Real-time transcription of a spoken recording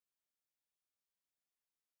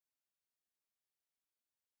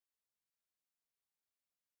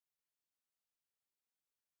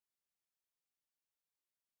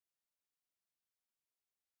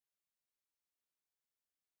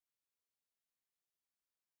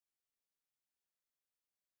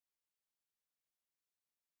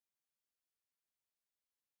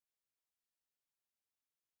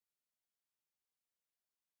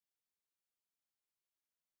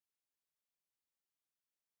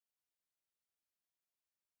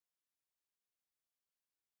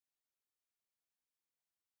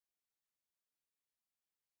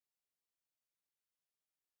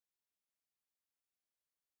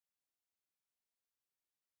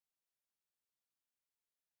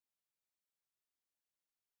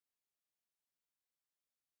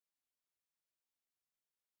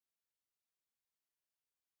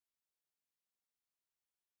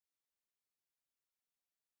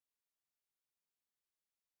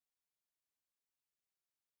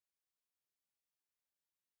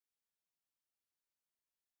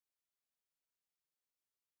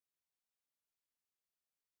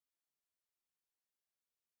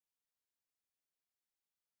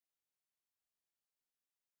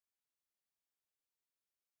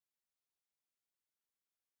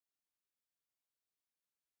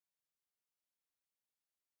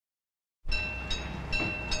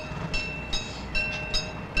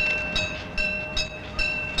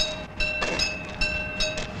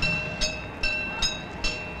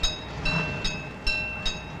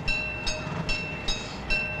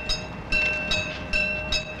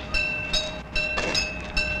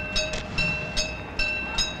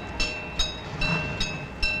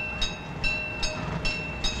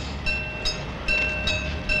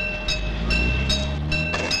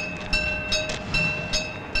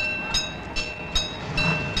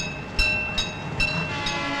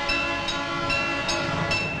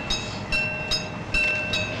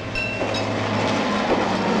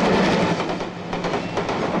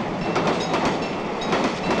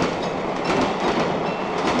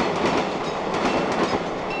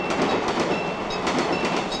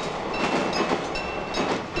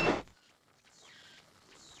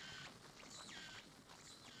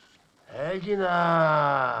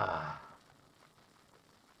혜진아.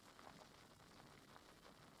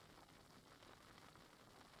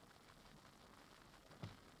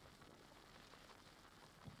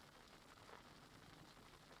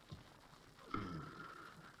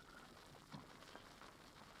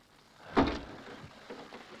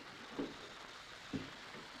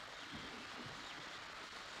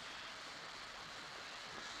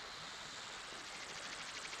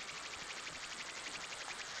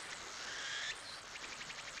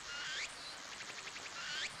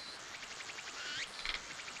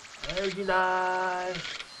 혜진아.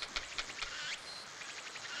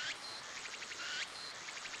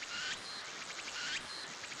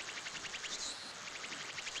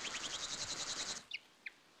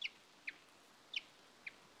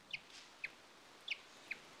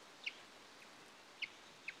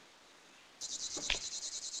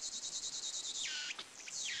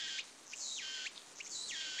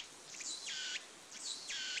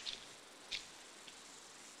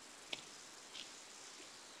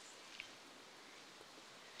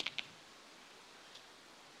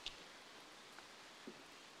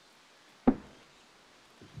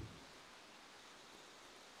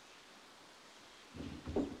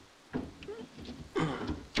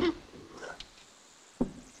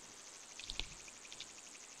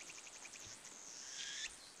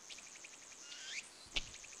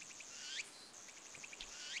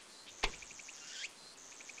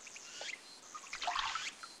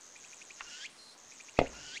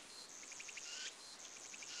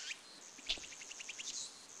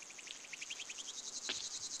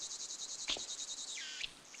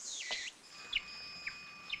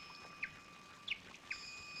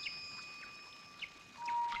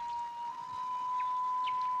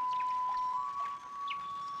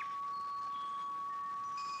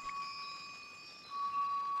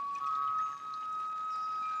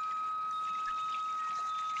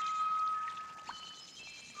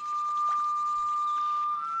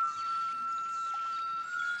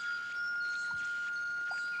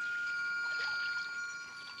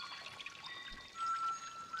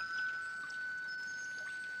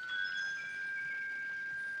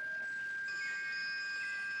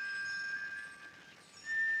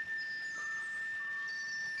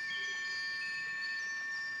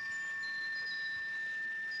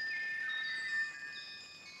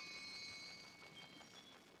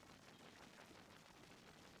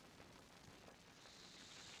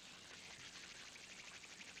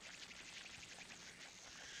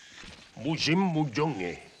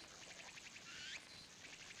 무신무종해.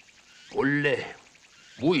 본래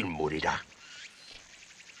무일물이라.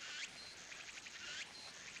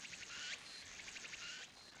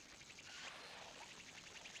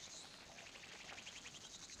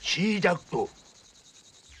 시작도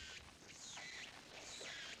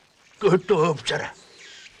끝도 없어라.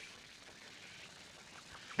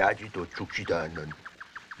 나지도 죽지도 않는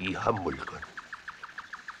이 한 물건.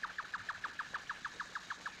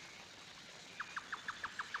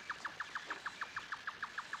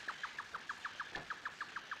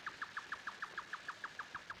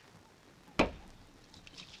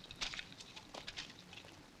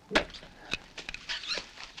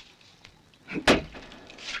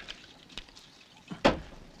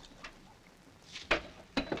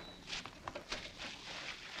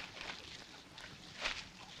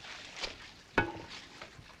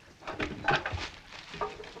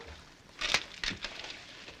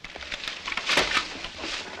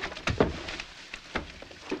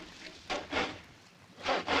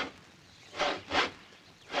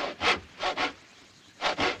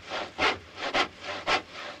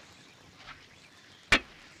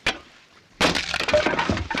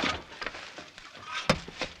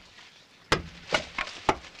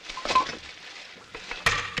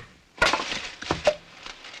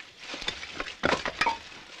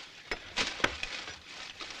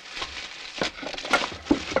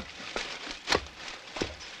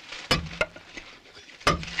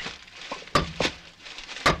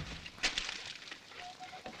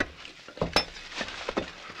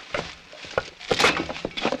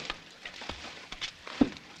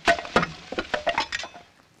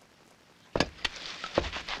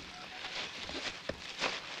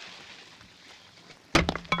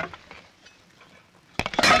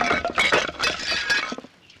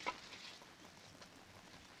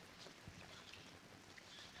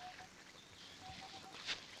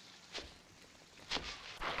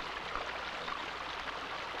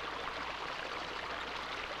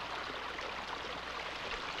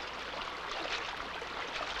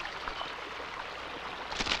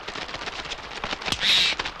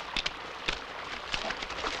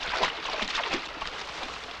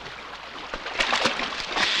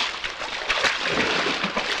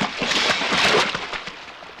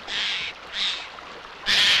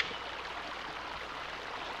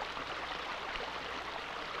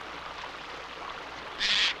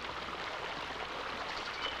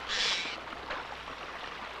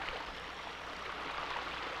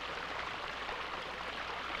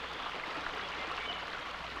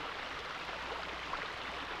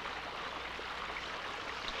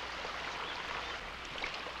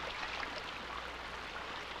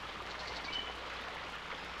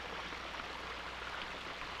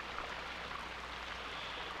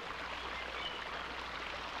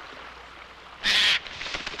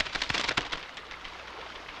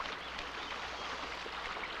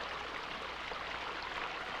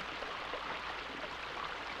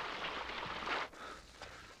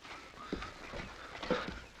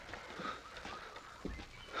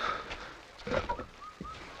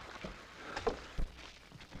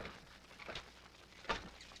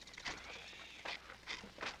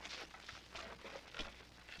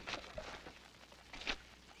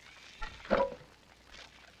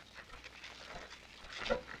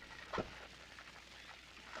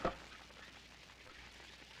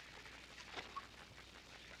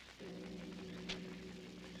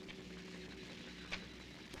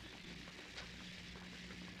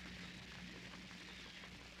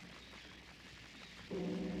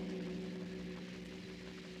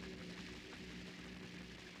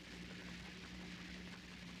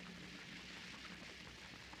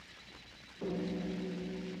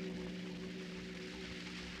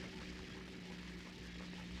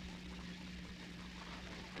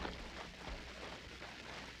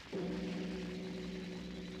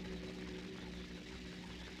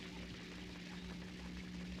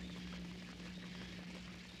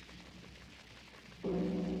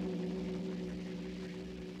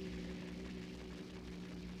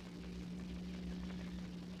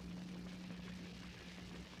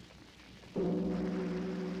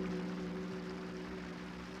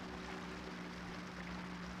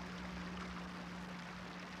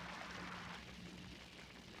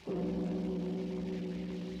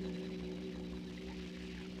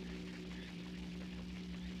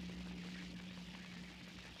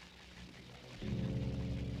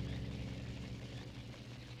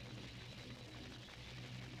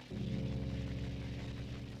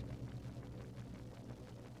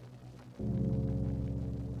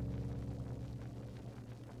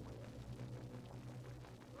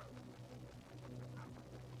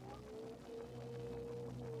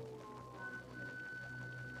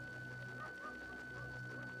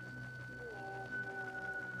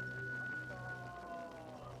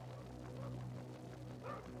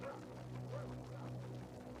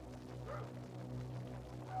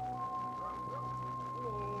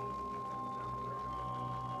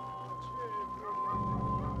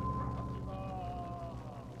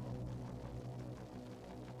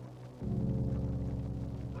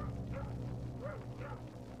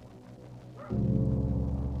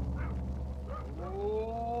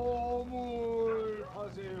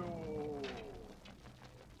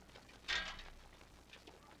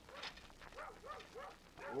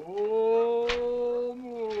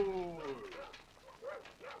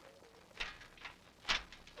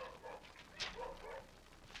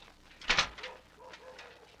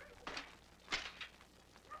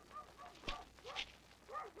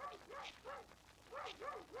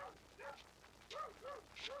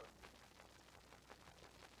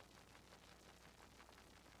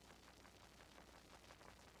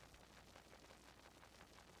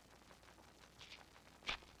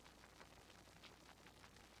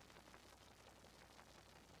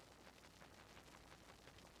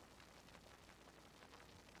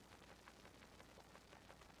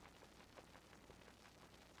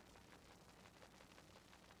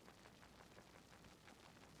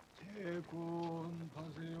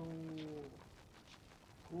 대군하세요.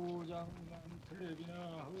 고장난 텔레비나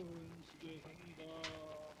헌시계 삽니다.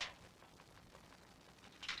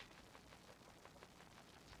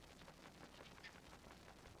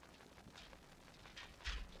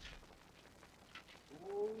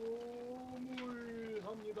 도물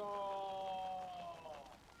삽니다.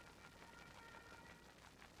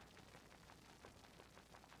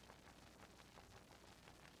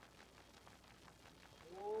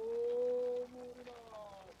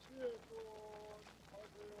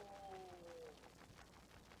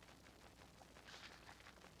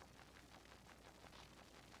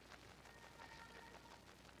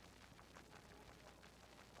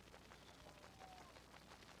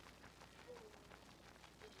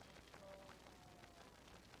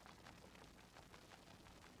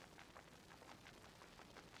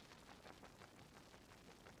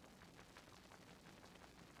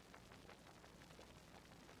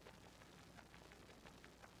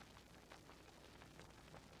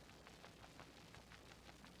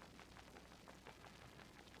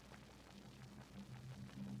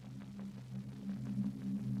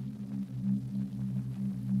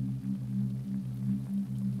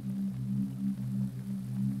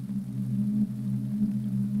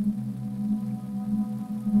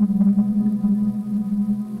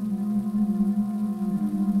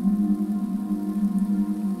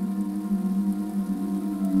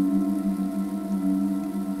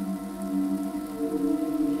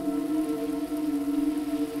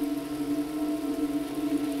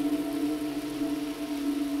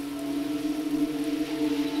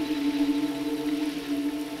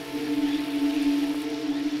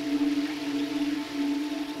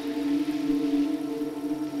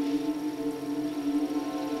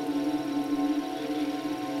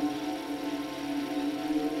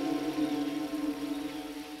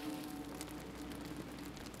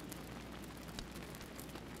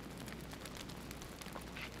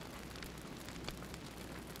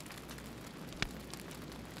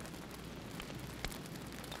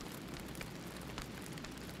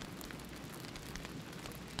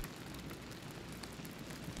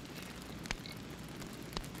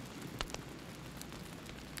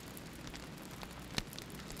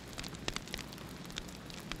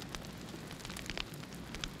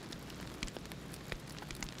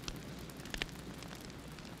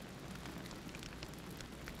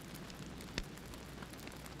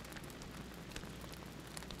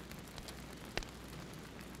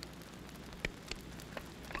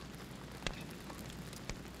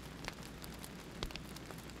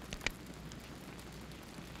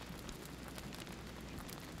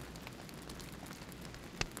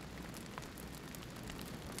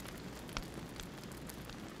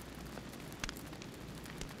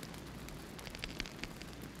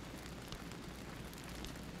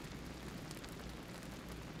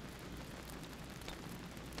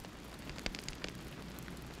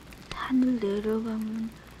 산을 내려가면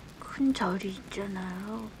큰 절이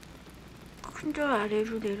있잖아요. 큰 절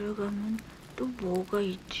아래로 내려가면 또 뭐가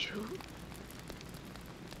있죠?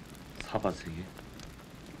 사바세계?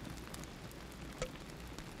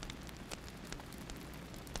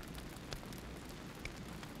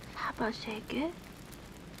 사바세계?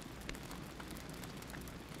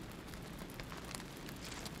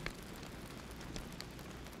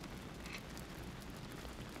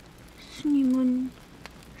 스님은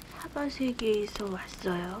사바세계에서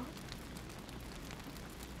왔어요?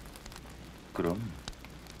 그럼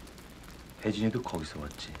혜진이도 거기서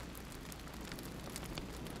왔지.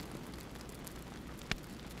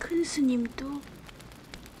 큰 스님도?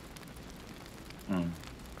 응.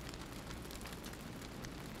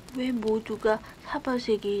 왜 모두가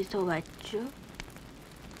사바세계에서 왔죠?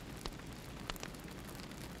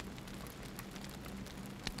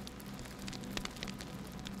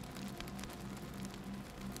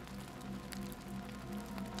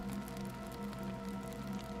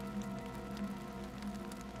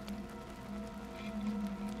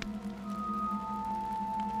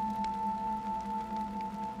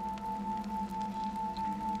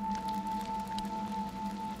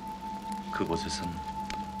 그곳에선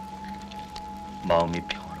마음이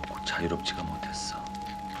평화롭고 자유롭지가 못했어.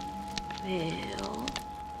 왜요?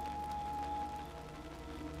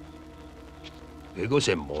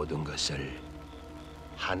 이곳의 모든 것을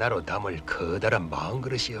하나로 담을 커다란 마흔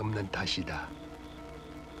그릇이 없는 탓이다.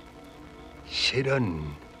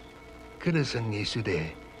 실은 그릇은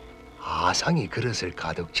이수되 아상이 그릇을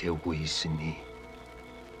가득 채우고 있으니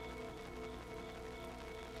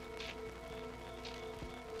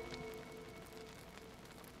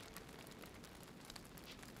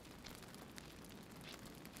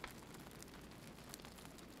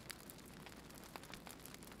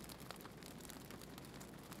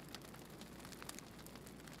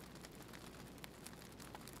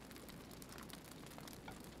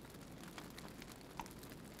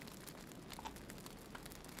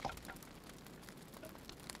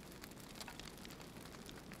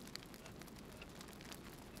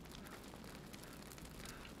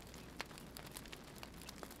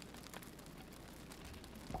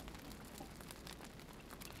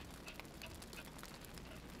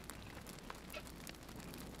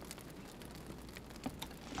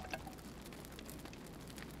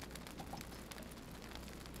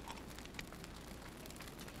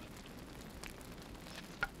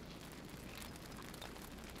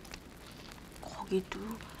거기도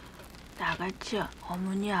나같이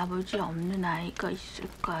어머니 아버지 없는 아이가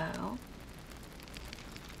있을까요?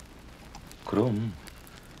 그럼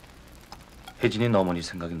혜진이 너 어머니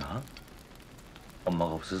생각이 나?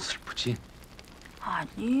 엄마가 없어서 슬프지?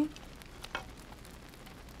 아니,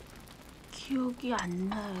 기억이 안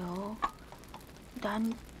나요.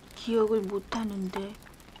 난 기억을 못 하는데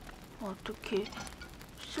어떻게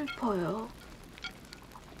슬퍼요?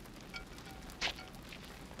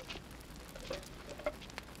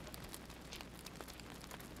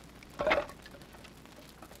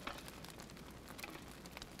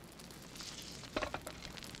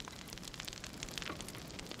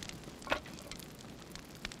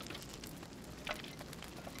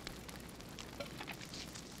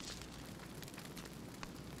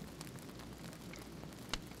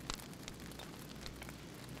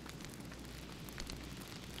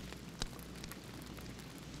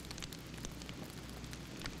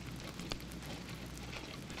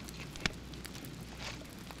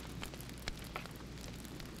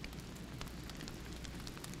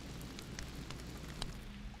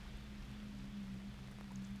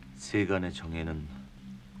 세간의 정에는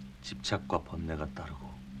집착과 번뇌가 따르고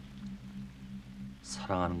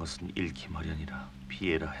사랑하는 것은 잃기 마련이라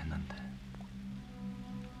피해라 했는데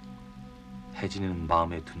혜진이는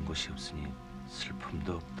마음에 둔 것이 없으니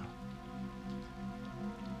슬픔도 없다.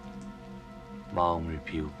 마음을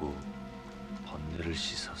비우고 번뇌를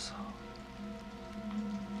씻어서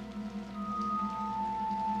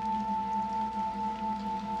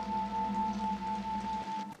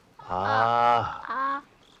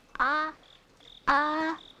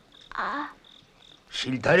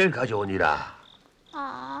실타래를 가져오니라.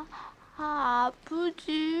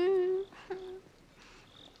 아프지.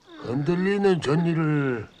 흔들리는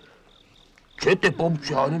전이를 제때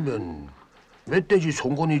뽑지 않으면 멧돼지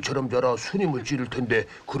송곳니처럼 자라 순임을 찌를 텐데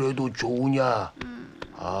그래도 좋으냐?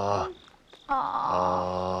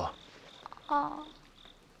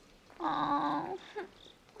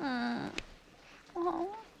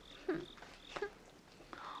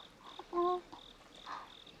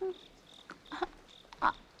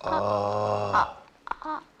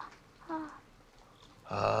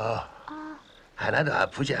 하나도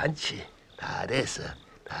아프지 않지. 다 됐어.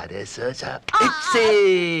 자,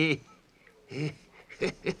 엑세.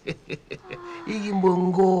 이게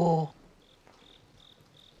뭔고?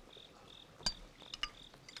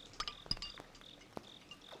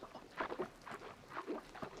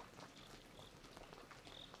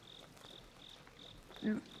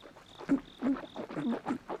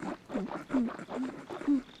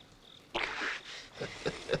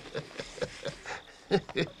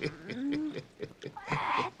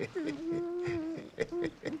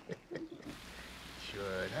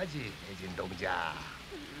 시원하지, 혜진 동자.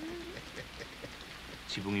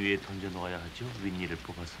 지붕 위에 던져 놓아야 하죠. 윗니를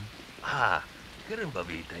뽑아서. 그런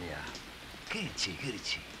법이 있더냐. 그렇지.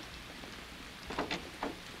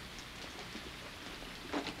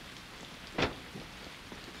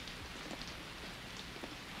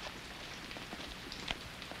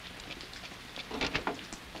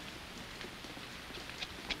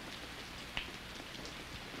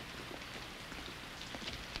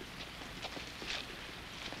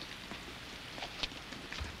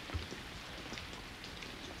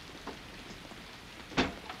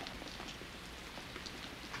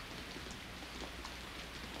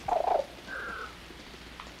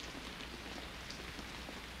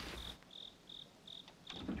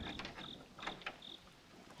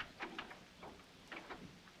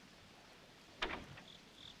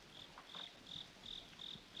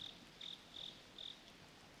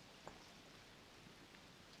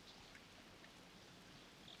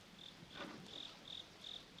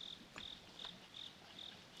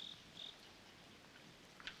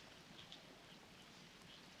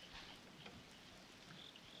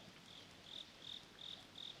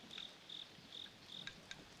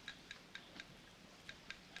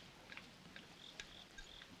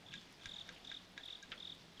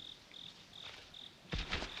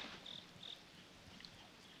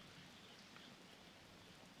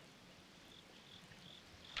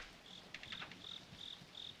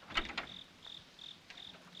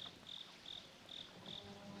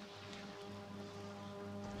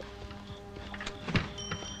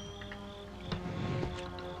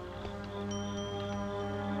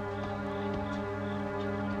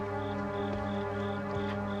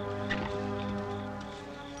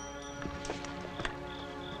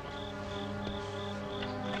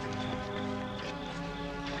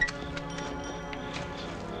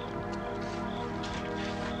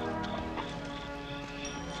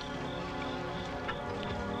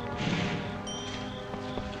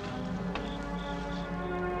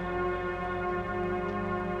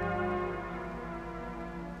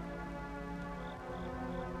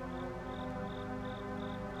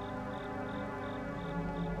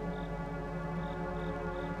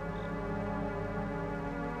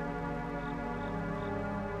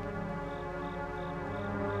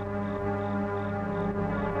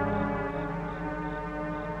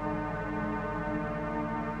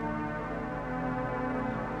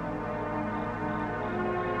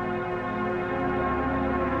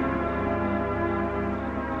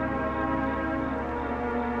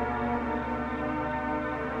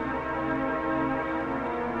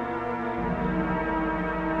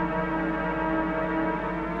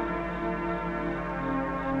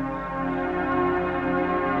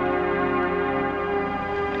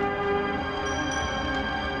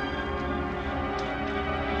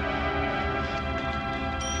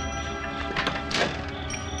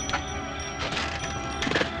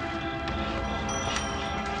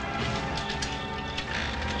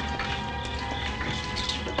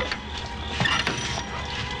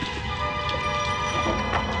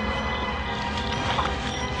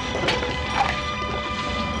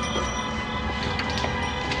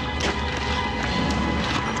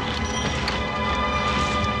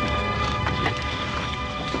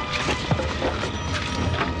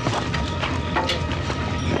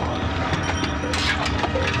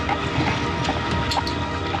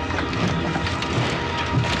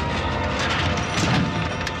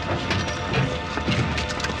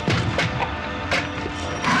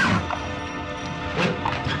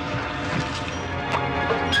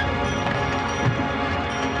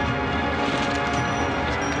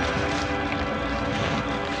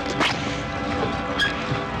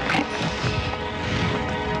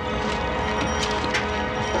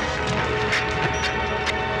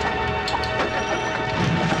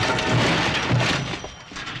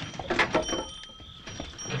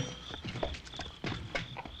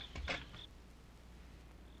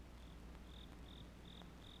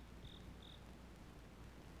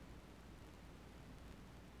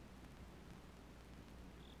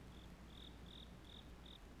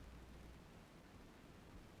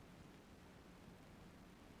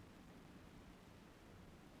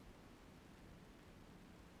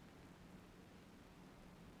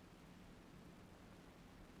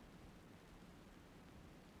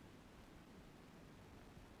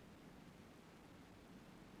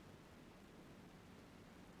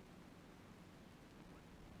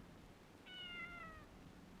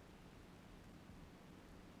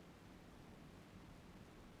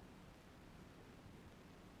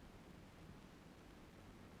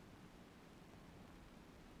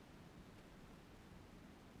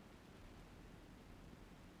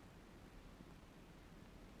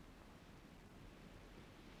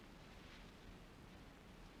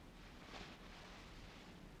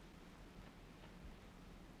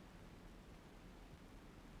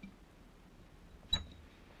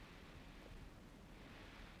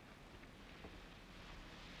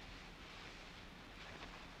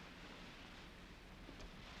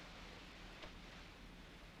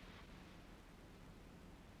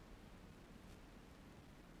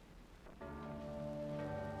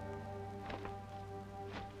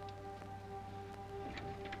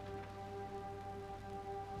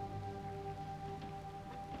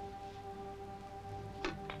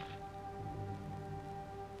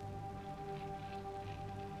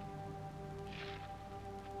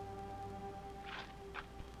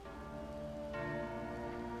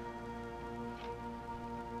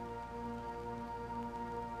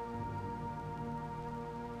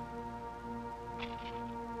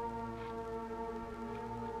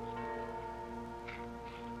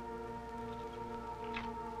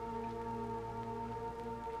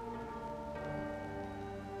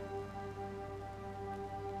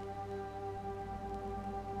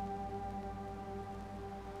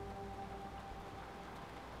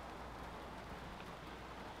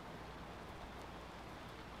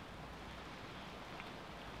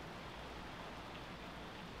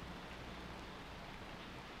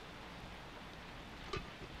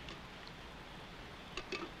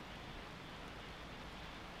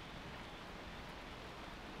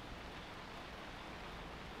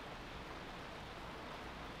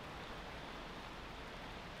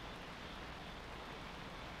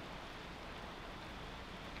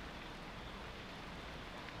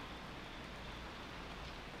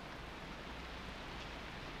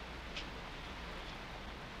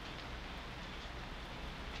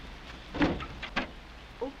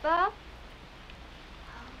 아빠?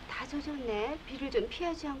 다 젖었네. 비를 좀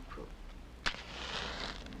피하지 않고.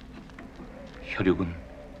 혈육은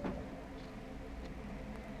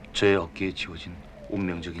저의 어깨에 지워진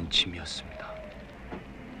운명적인 짐이었습니다.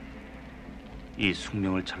 이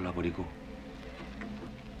숙명을 잘라버리고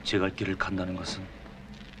제 갈 길을 간다는 것은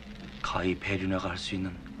가히 배륜아가 할 수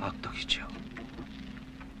있는 악덕이죠.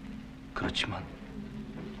 그렇지만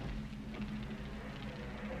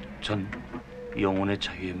전 영혼의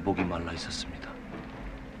자유에 목이 말라 있었습니다.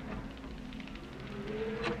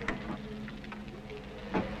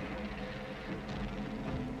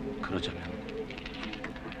 그러자면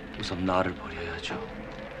우선 나를 버려야죠.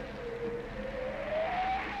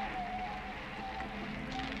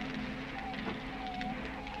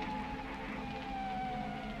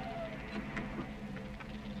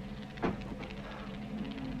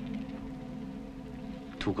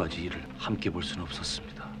 두 가지 일을 함께 볼 수는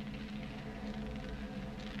없었습니다.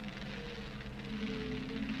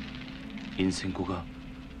 인생고가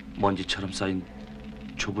먼지처럼 쌓인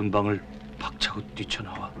좁은 방을 박차고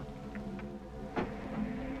뛰쳐나와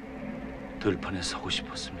들판에 서고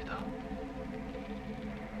싶었습니다.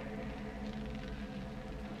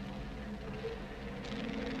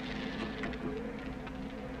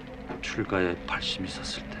 출가에 발심이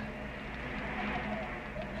섰을 때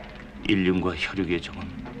인륜과 혈육의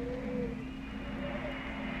정은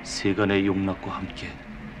세간의 용락과 함께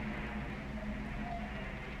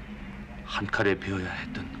한 칼에 베어야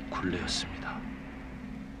했던 굴레였습니다.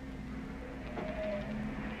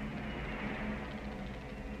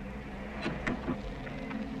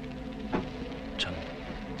 전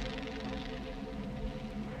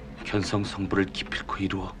견성성부를 기필코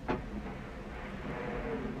이루어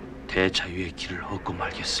대자유의 길을 얻고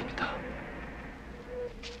말겠습니다.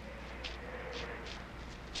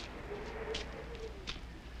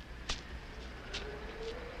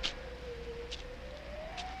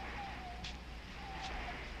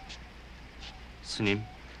 스님,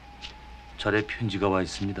 절에 편지가 와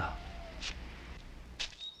있습니다.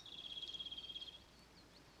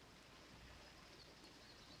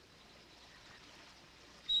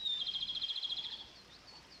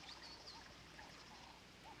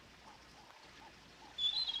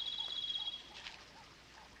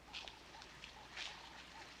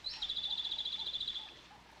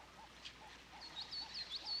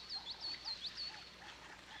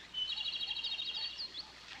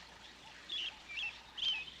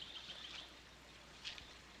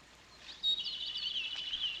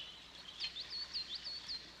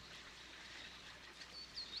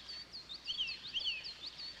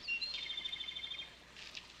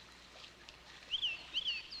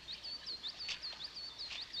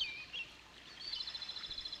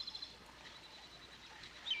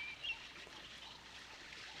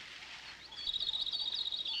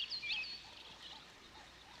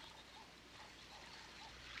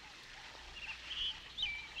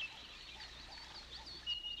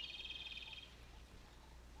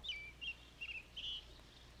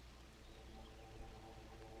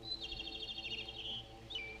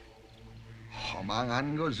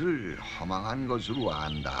 허망한 것을 허망한 것으로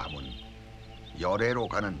안다 하면 열애로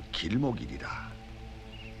가는 길목이리라.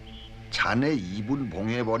 자네 입은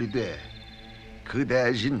봉해버리되 그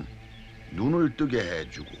대신 눈을 뜨게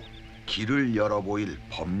해주고 길을 열어보일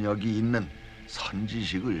법력이 있는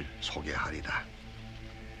선지식을 소개하리라.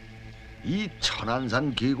 이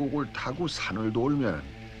천안산 계곡을 타고 산을 돌면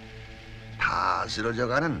다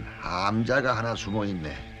쓰러져가는 암자가 하나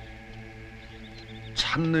숨어있네.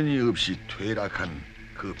 찾는이 없이 퇴락한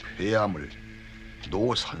그 폐암을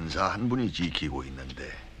노 선사 한 분이 지키고 있는데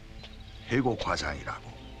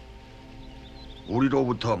해곡화상이라고.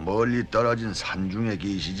 우리로부터 멀리 떨어진 산중에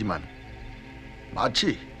계시지만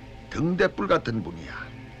마치 등대불 같은 분이야.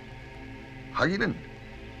 하기는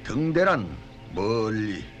등대란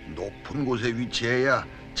멀리 높은 곳에 위치해야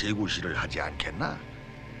제구시를 하지 않겠나?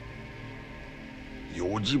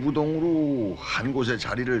 요지부동으로 한 곳에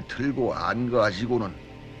자리를 틀고 안거하시고는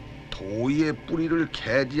도의의 뿌리를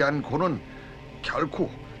캐지 않고는 결코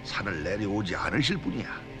산을 내려오지 않으실 분이야.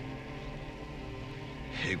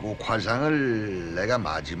 해곡화상을 내가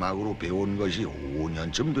마지막으로 배운 것이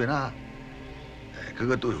 5년쯤 되나?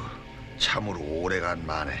 그것도 참으로 오래간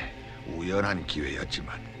만에 우연한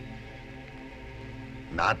기회였지만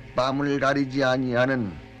낮밤을 가리지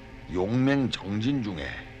아니하는 용맹정진 중에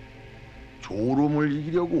졸음을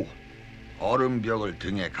이기려고 얼음벽을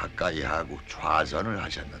등에 가까이 하고 좌선을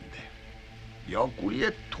하셨는데 옆구리에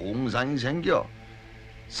동상이 생겨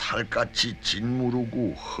살갗이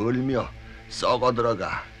짓무르고 헐며 썩어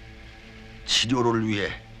들어가 치료를 위해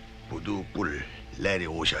부득불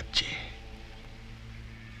내려오셨지.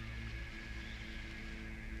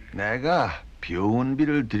 내가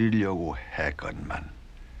병원비를 드리려고 했건만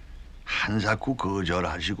한사코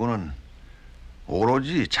거절하시고는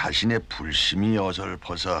오로지 자신의 불심이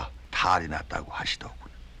어설퍼서 탈이 났다고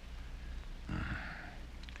하시더군.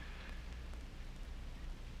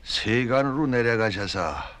 세간으로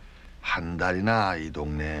내려가셔서 한 달이나 이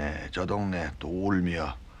동네 저 동네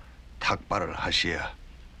돌며 탁발을 하셔야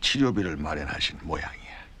치료비를 마련하신 모양이야.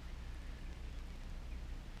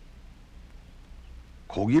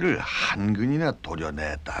 고기를 한 근이나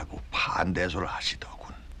도려냈다고 반대소를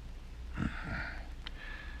하시더군.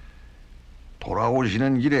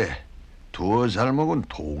 돌아오시는 길에 두어 살 먹은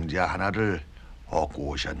동자 하나를 얻고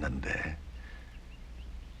오셨는데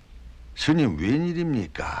스님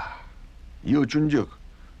웬일입니까? 이 어쩐즉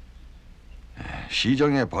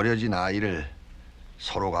시정에 버려진 아이를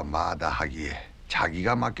서로가 마다하기에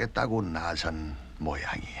자기가 맡겠다고 나선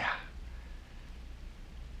모양이야.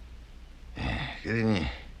 그러니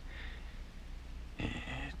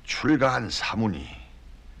출가한 사문이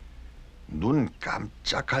눈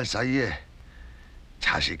깜짝할 사이에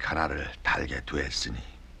자식 하나를 달게 됐으니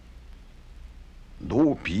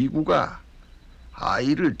노 비구가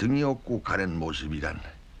아이를 등에 업고 가는 모습이란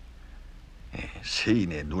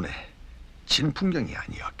세인의 눈에 진풍경이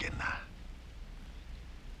아니었겠나.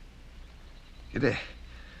 그래,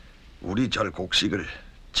 우리 절 곡식을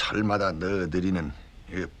철마다 넣어드리는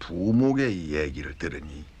부목의 얘기를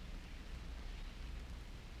들으니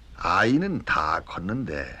아이는 다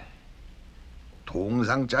컸는데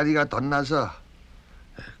동상짜리가 덧나서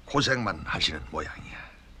고생만 하시는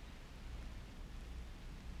모양이야.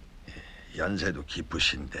 연세도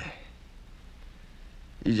깊으신데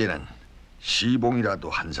이제는 시봉이라도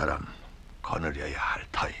한 사람 거느려야 할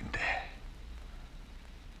터인데.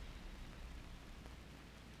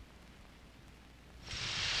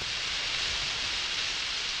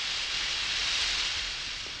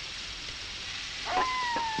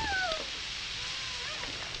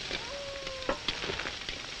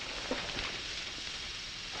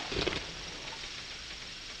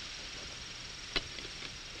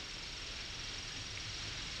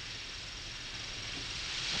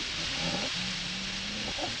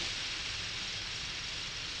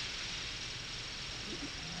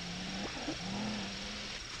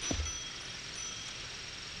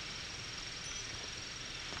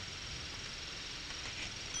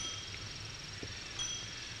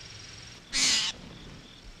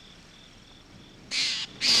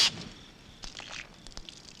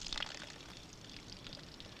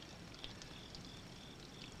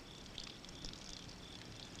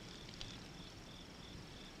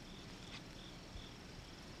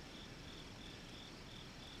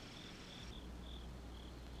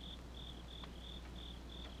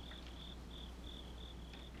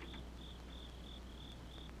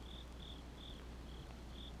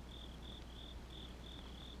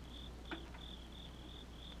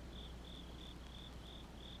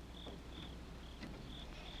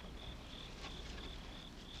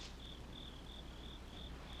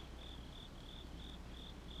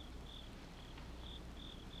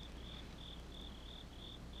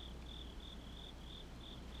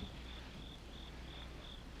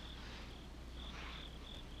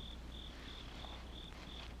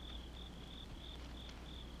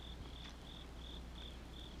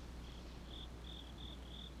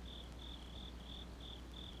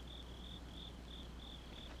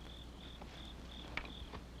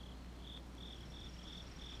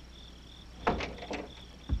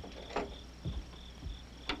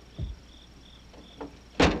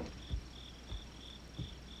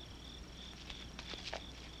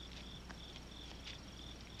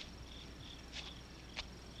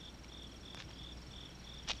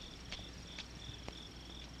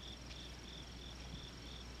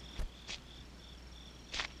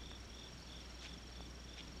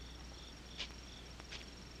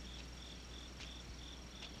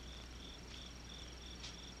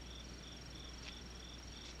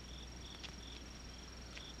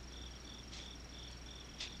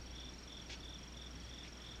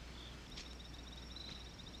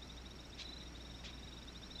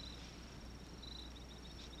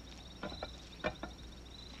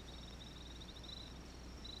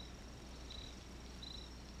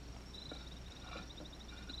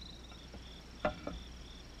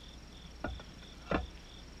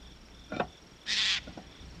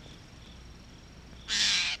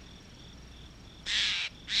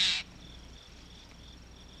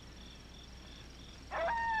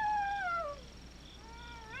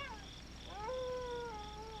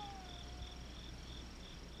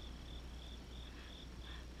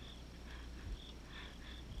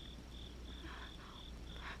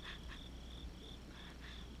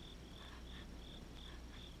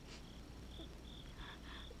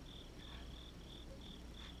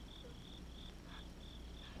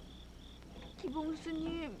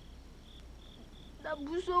 기봉스님, 나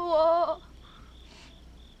무서워.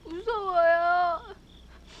 무서워요.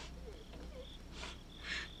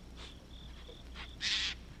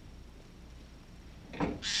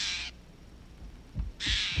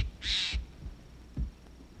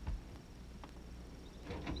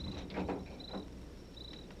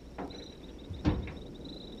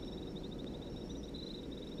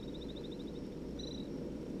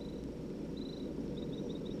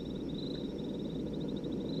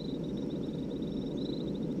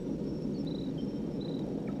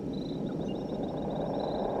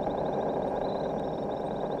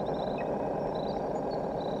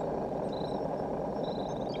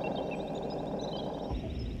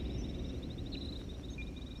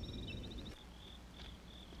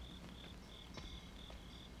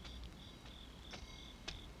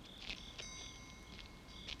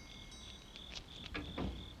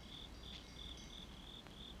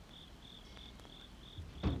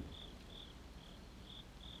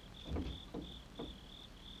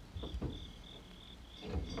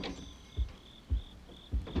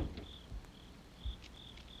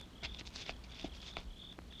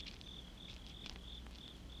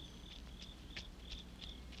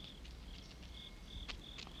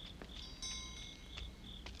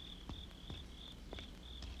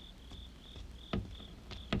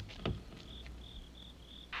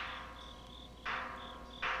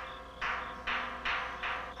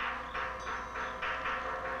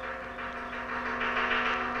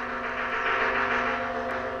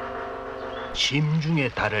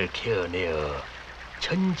 심중의 달을 캐어내어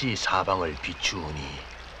천지 사방을 비추우니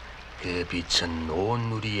그 빛은 온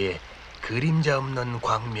누리에 그림자 없는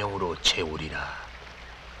광명으로 채우리라.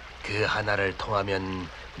 그 하나를 통하면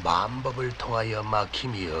만법을 통하여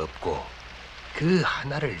막힘이 없고 그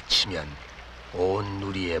하나를 치면 온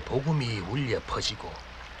누리에 복음이 울려 퍼지고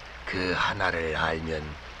그 하나를 알면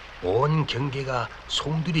온 경계가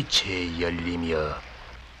송두리째 열리며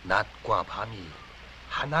낮과 밤이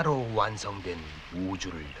하나로 완성된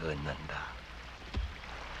우주를 얻는다.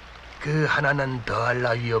 그 하나는 더할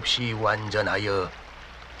나위 없이 완전하여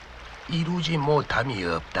이루지 못함이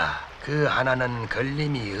없다. 그 하나는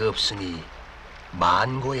걸림이 없으니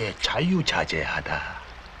만고에 자유자재하다.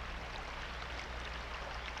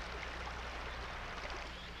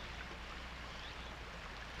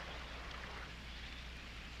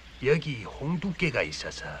 여기 홍두깨가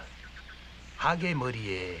있어서 하계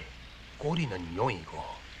머리에 꼬리는 용이고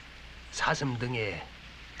사슴 등에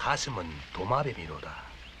가슴은 도마뱀이로다.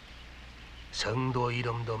 성도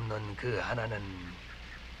이름도 없는 그 하나는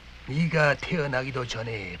네가 태어나기도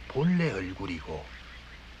전에 본래 얼굴이고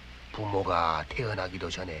부모가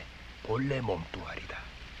태어나기도 전에 본래 몸뚱아리다.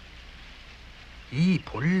 이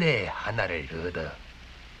본래 하나를 얻어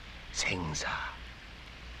생사,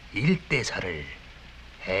 일대사를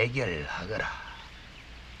해결하거라.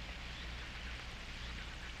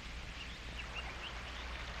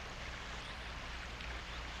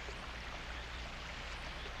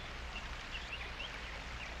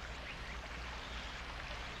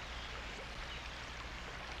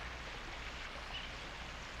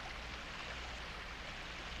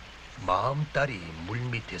 마음딸이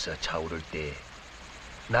물밑에서 차오를 때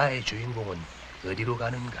나의 주인공은 어디로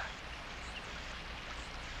가는가?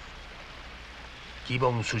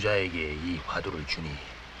 기봉수자에게 이 화두를 주니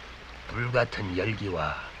불같은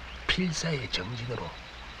열기와 필사의 정진으로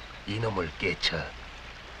이놈을 깨쳐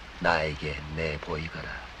나에게 내보이거라.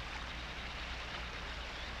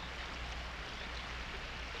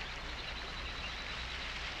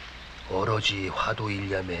 오로지 화두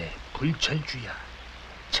일념의 불철주야.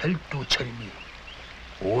 철두철미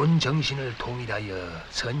온 정신을 통일하여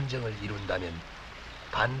선정을 이룬다면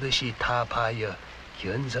반드시 타파하여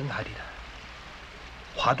견성하리라.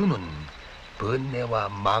 화두는 번뇌와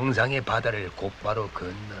망상의 바다를 곧바로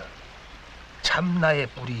건너 참나의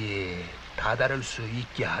뿌리에 다다를 수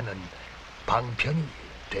있게 하는 방편이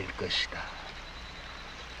될 것이다.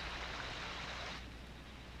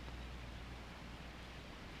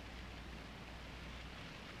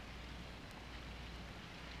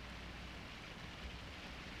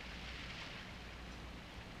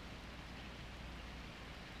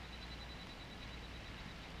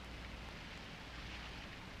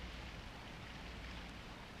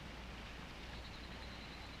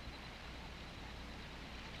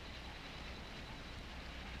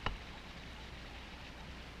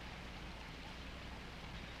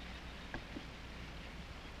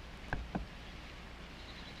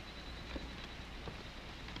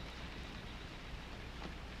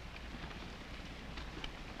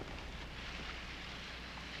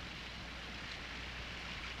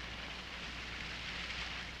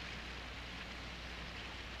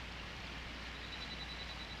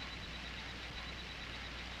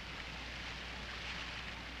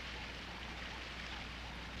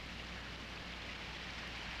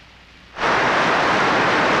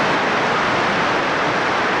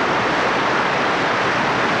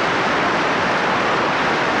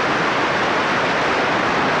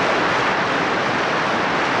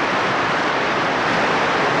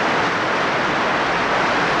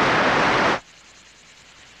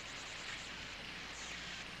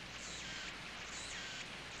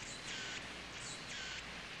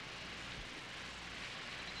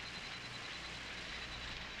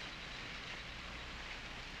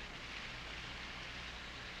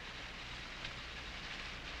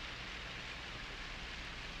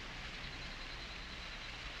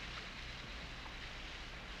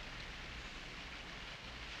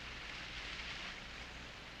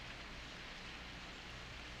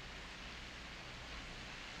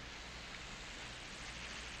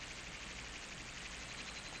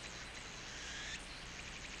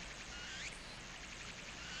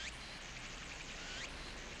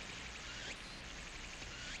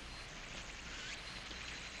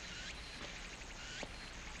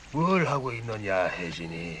 뭘 하고 있느냐,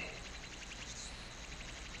 혜진이?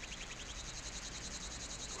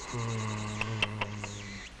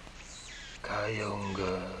 가여운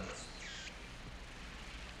것.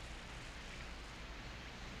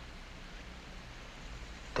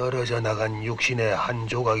 떨어져 나간 육신의 한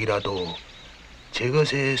조각이라도 제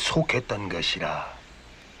것에 속했던 것이라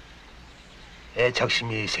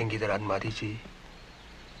애착심이 생기더란 말이지.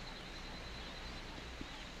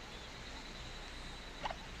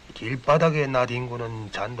 길바닥에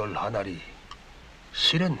나뒹구는 잔돌 하나리,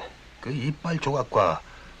 실은 그 이빨 조각과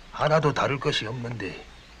하나도 다를 것이 없는데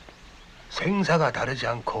생사가 다르지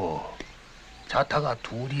않고 자타가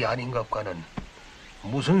둘이 아닌 것과는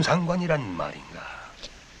무슨 상관이란 말인가.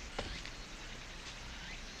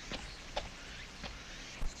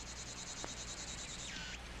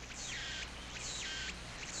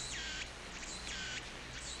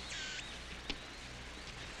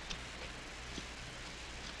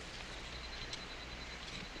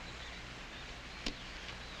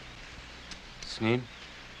 스님,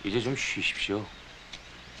 이제 좀 쉬십시오.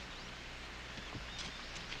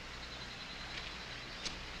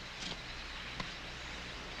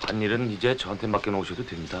 한 일은 이제 저한테 맡겨놓으셔도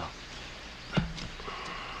됩니다.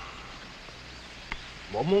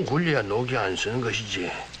 몸은 굴려야 녹이 안 쓰는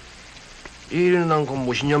것이지. 일은 않고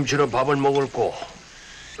무신념치로 밥을 먹을고.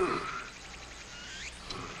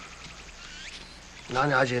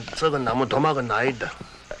 나는 아직 썩은 나무 도막은 나있다.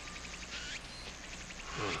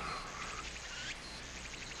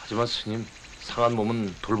 하지만 스님, 상한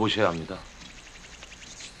몸은 돌보셔야 합니다.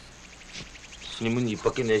 스님은 입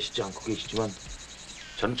밖에 내시지 않고 계시지만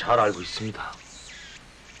저는 잘 알고 있습니다.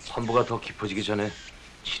 환부가 더 깊어지기 전에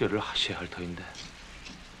치료를 하셔야 할 터인데.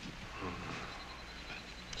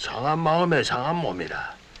 상한 마음에 상한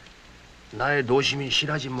몸이라. 나의 노심이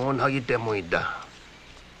실하지 못하기 때문이다.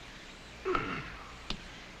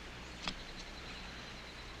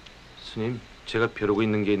 스님, 제가 벼르고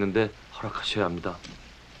있는 게 있는데 허락하셔야 합니다.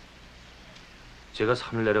 제가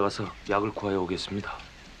산을 내려가서 약을 구하여 오겠습니다.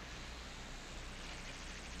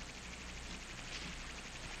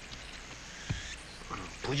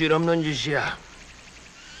 부질없는 짓이야.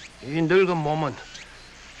 이 늙은 몸은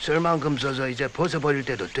쓸 만큼 써서 이제 벗어버릴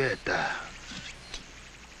때도 됐다.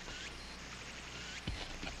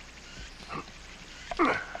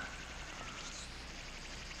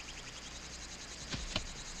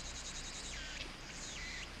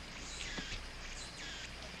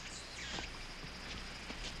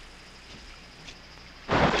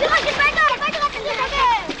 이것이 빨리 같은 게 되게.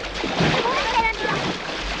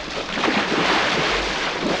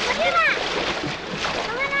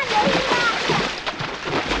 정연아, 내일이야.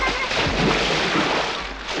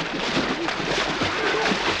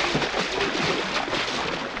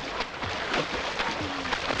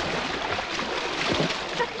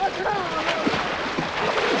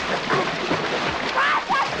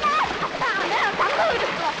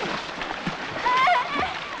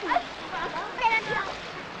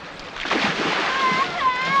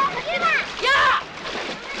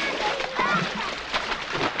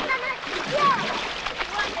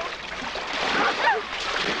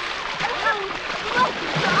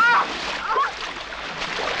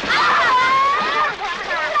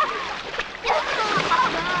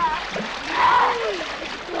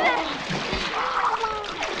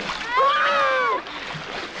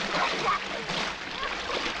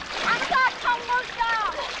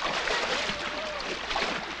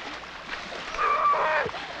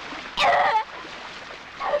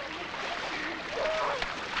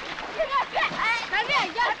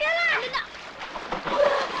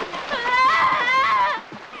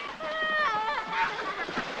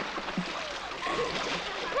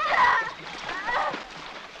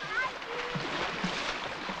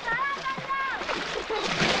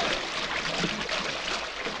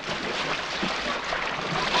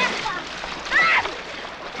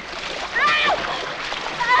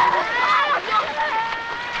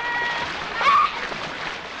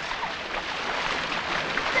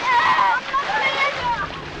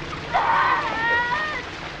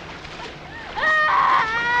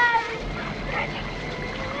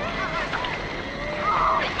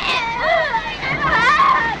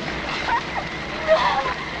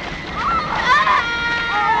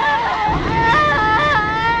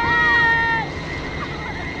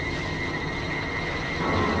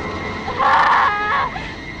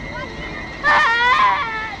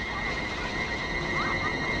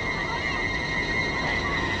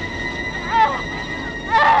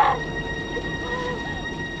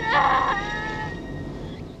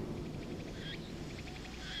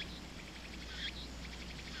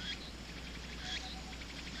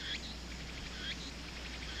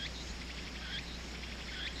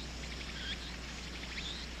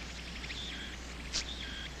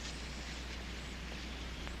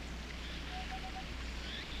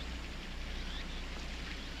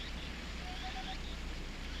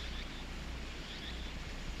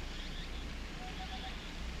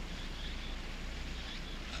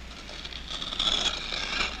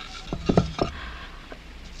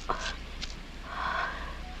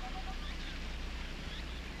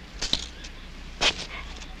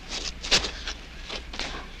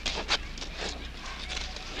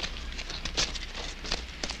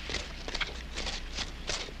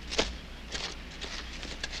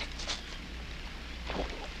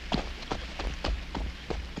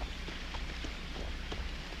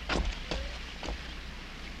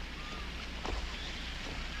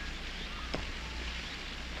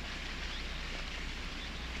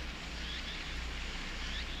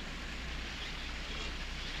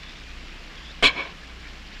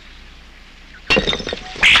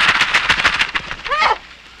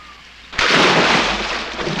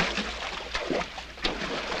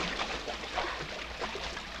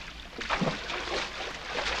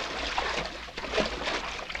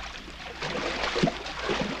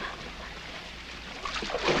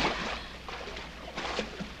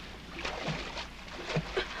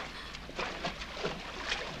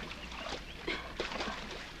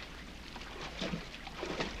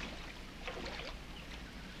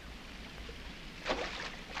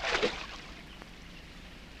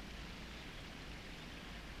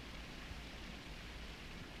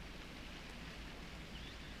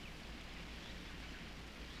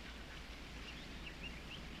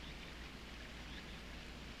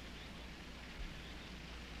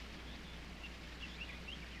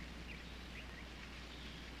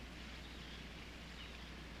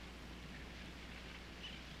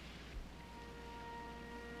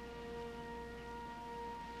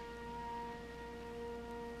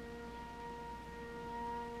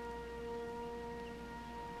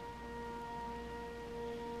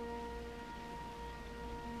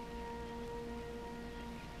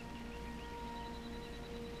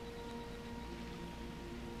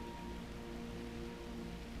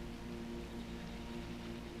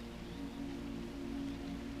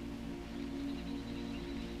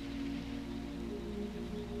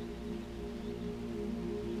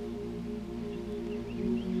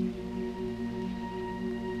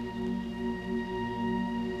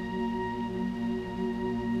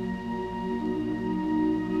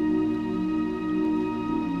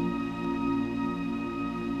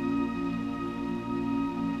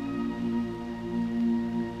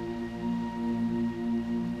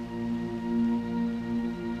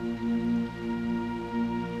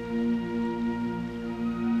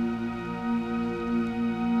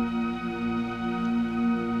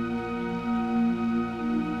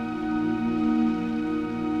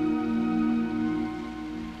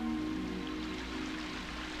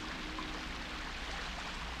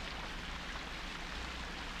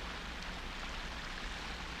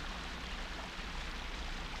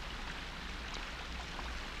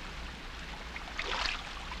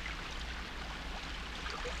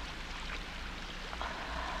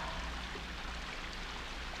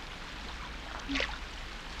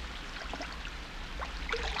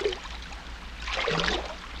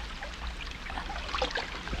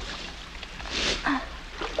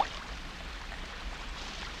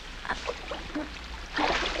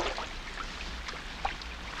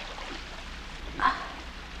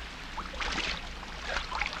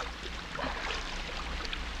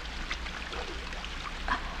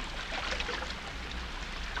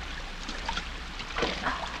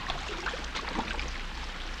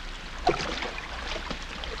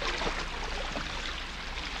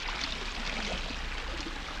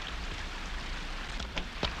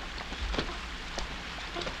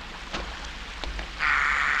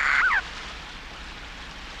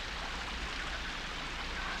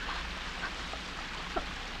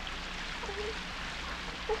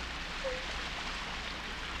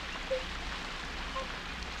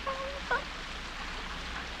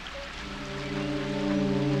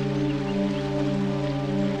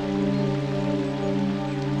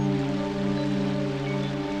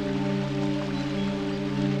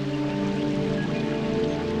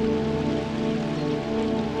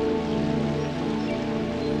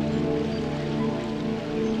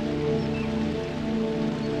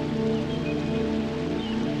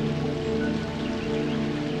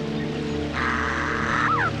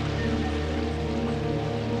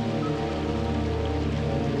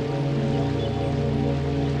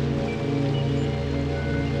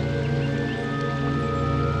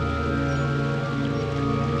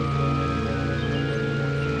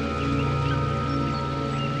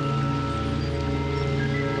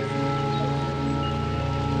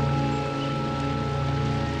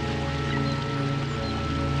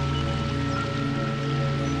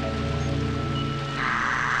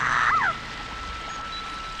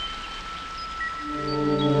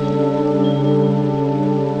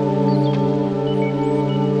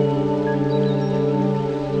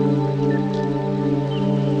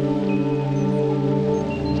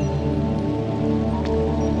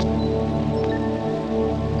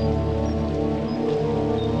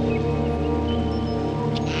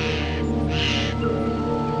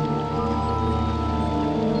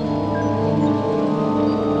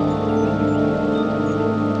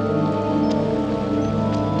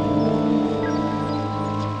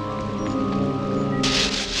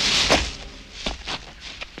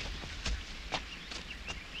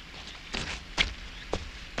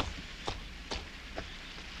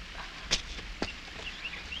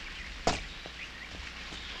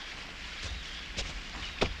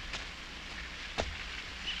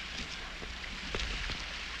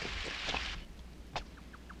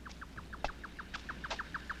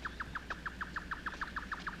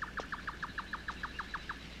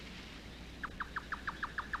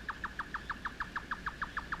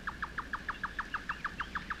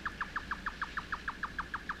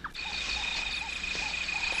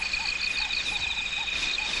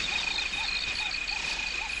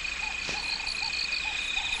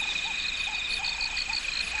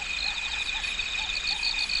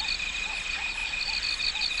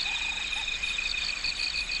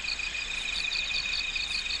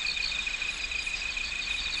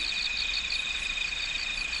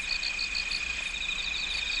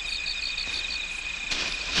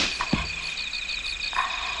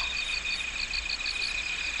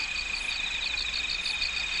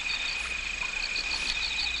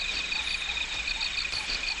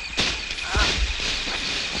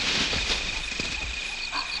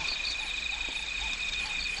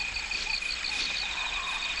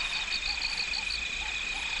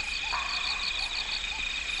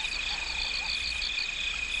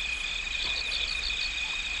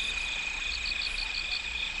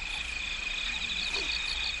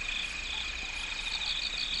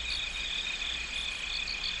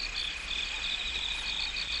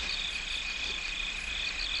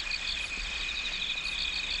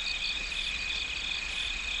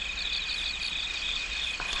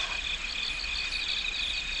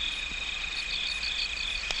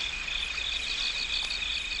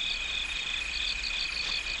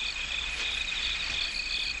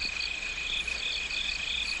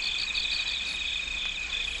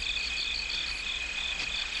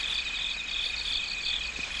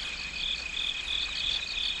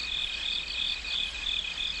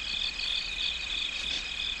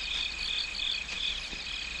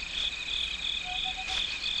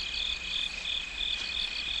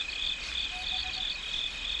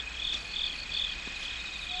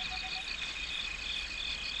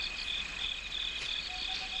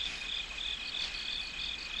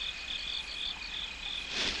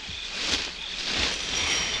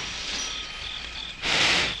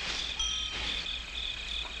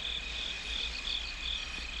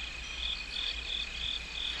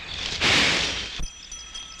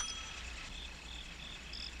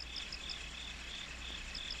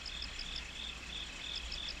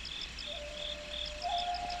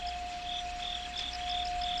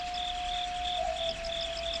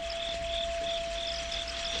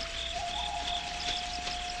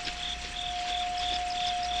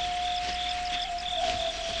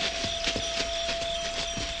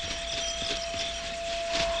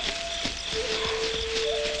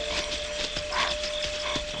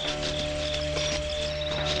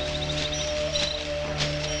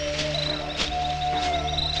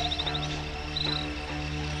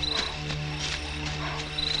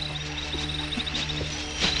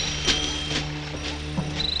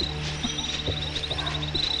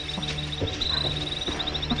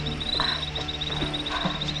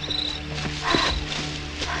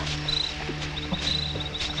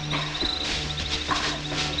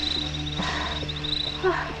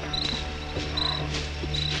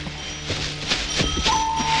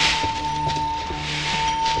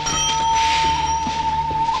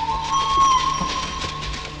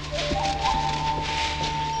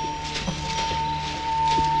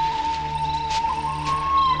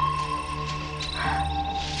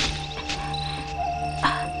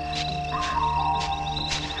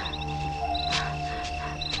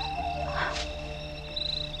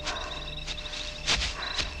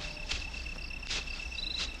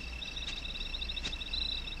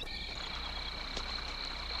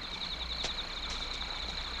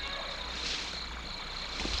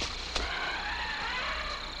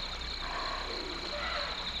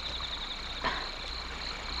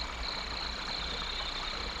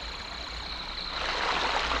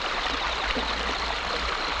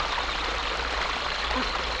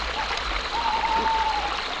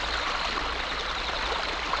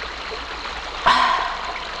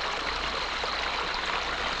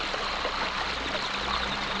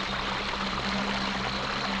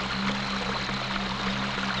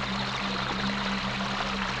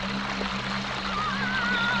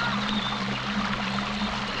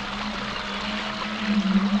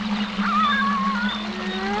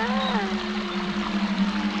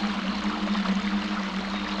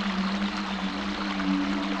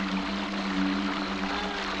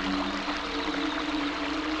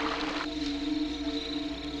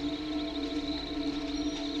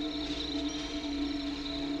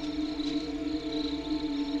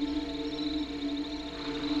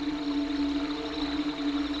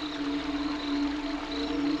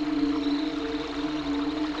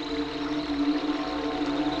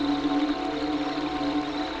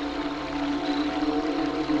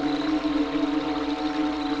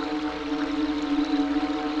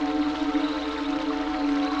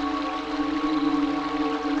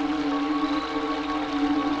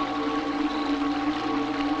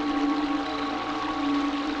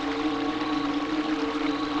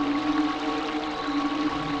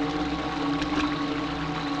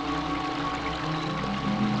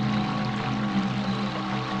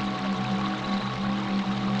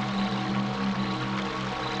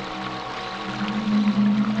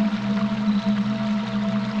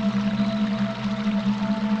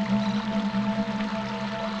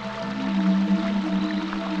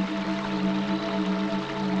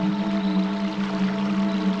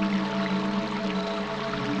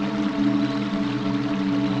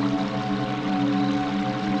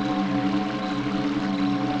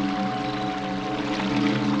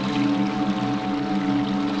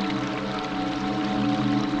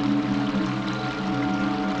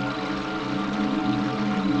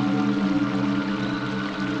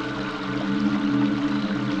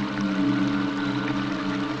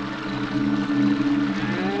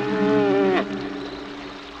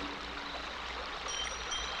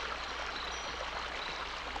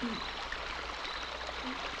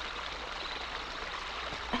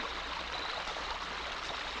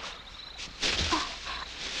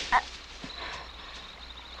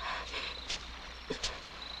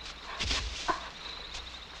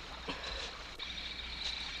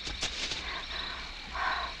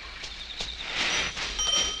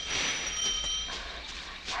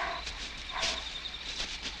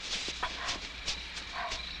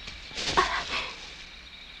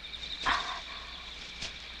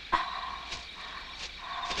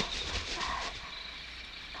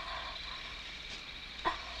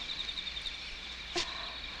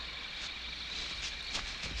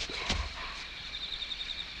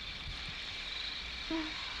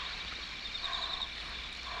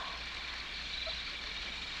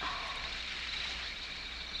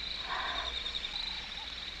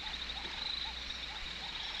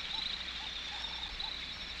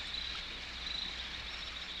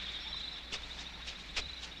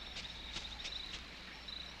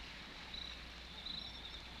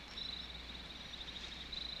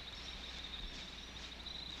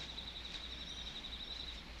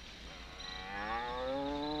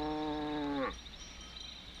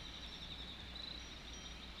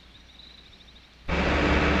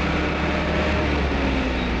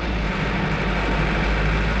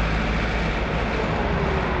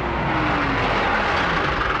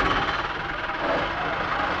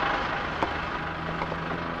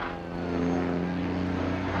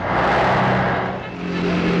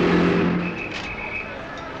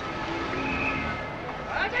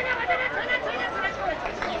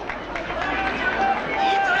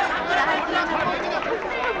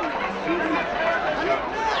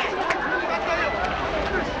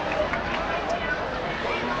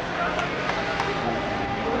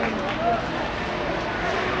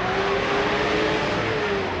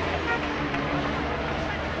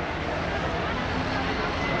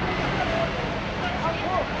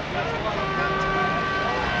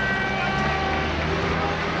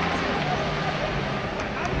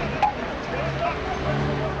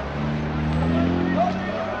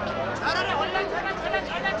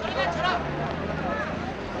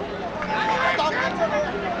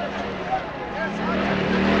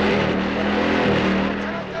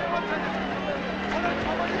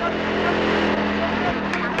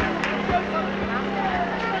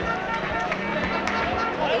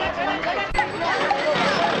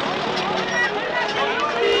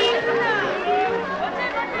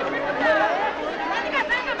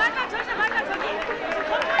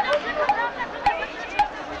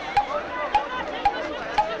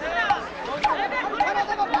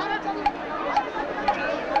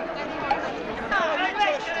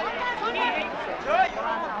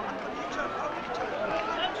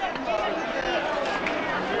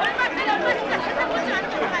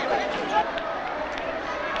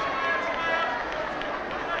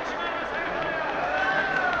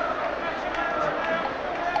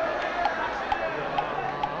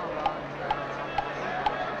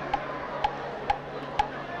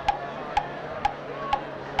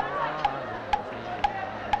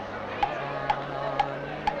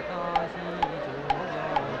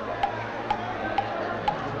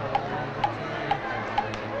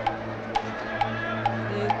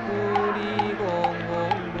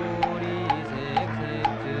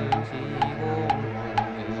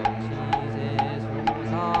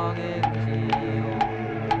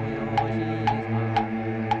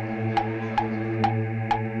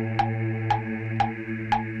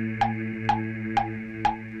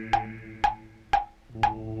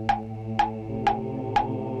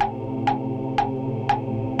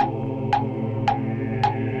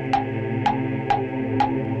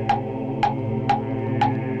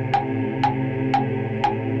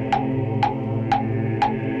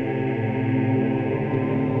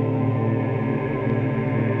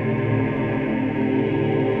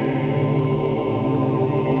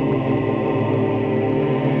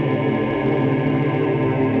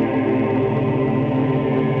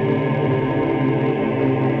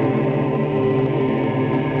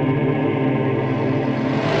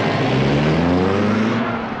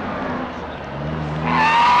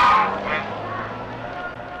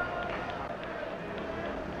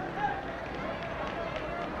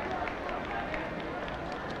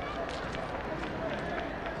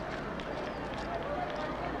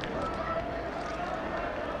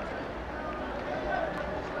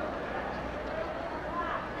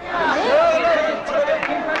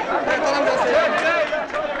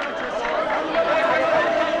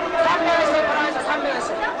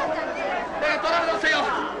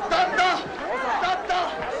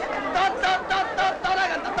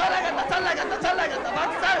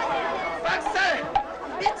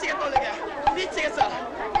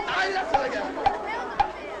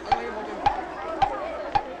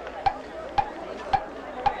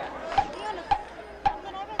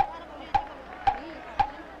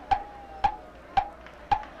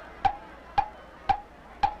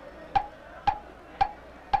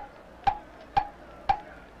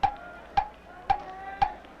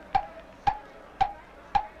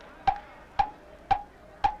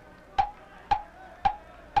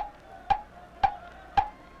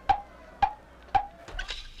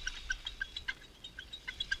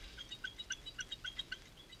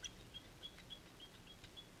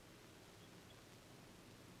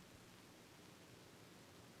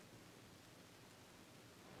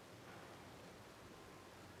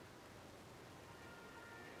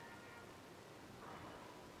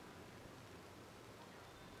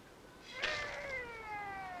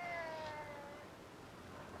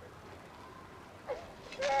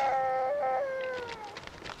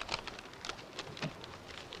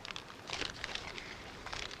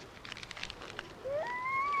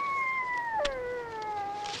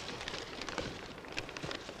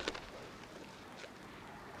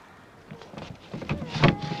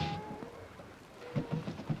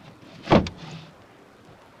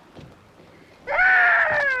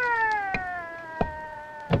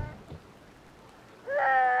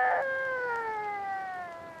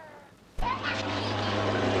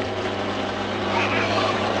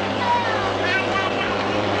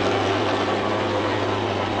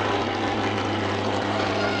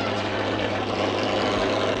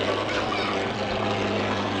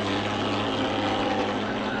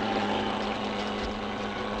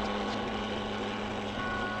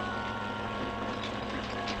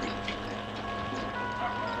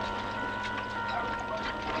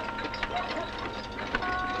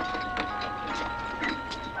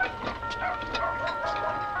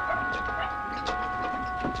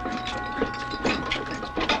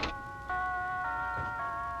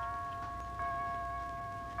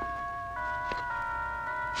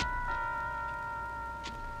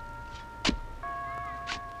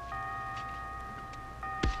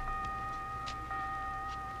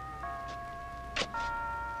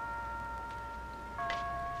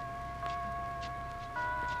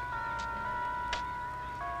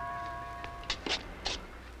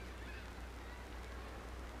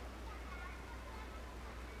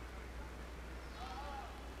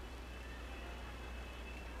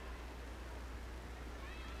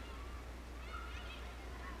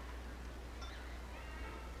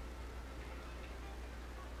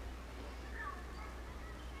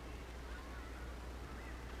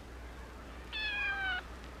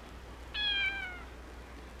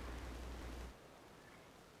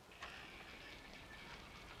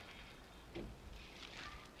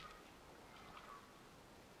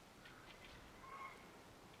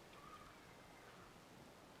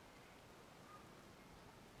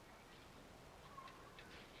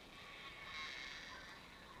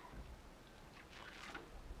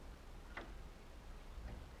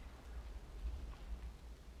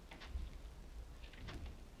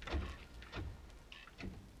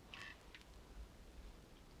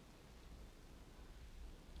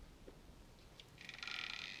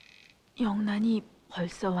 영란이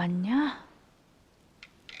벌써 왔냐?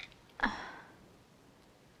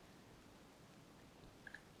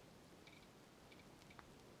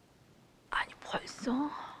 아니, 벌써?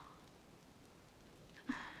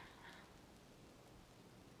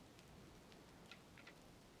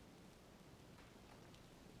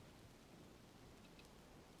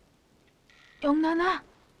 영란아?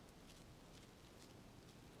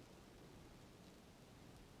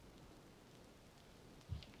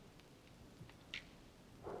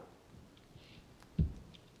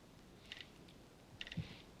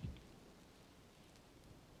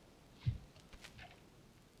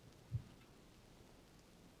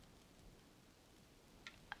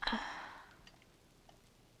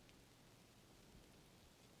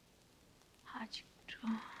 아직도...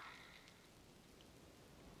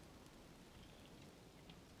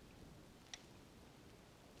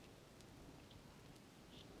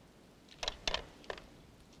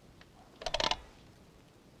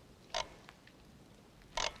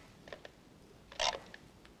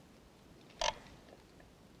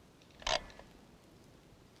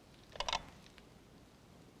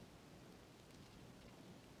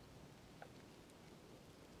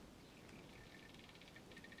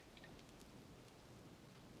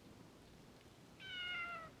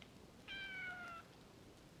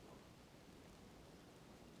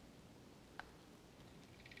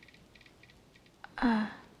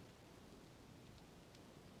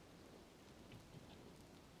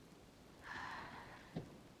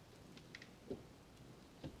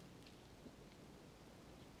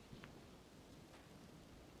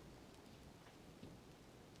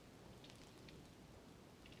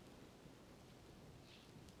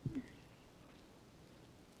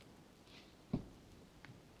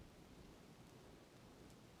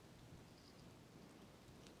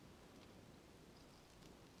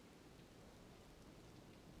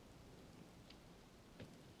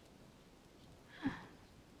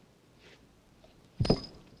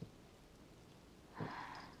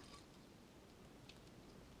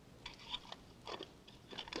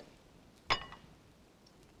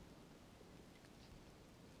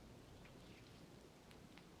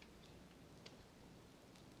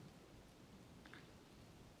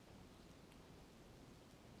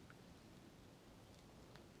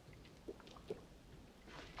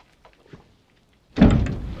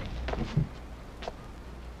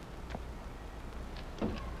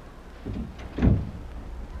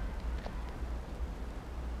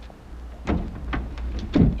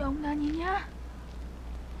 영란이냐?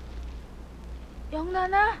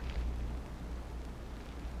 영란아?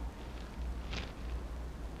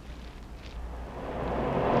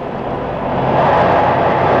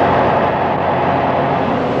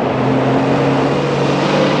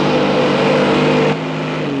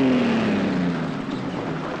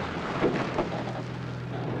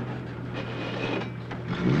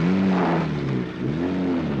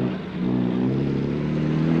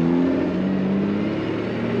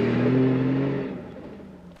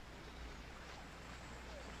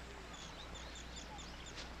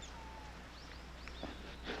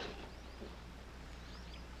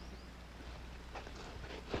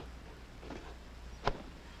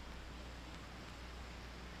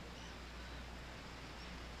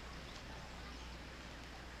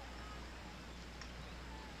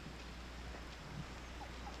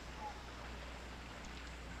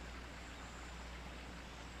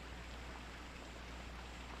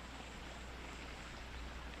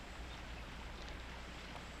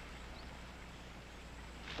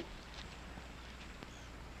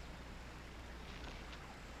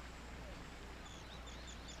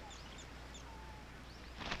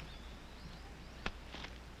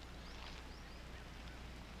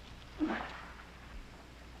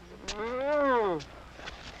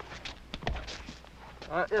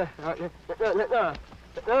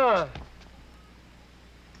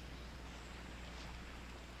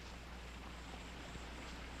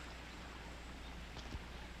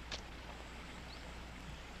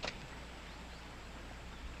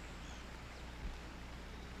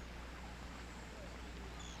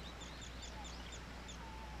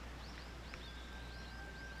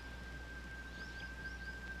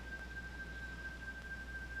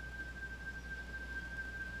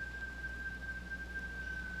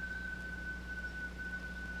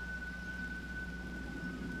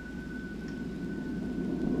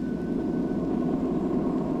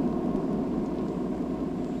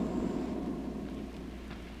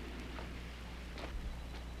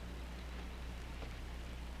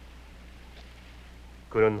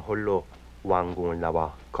 그는 홀로 왕궁을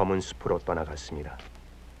나와 검은 숲으로 떠나갔습니다.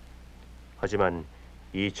 하지만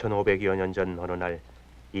 2500여 년 전 어느 날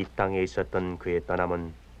이 땅에 있었던 그의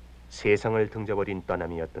떠남은 세상을 등져버린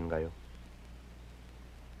떠남이었던가요?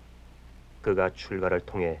 그가 출가를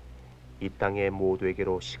통해 이 땅의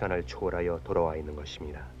모두에게로 시간을 초월하여 돌아와 있는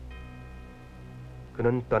것입니다.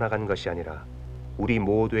 그는 떠나간 것이 아니라 우리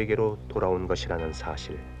모두에게로 돌아온 것이라는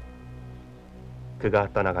사실.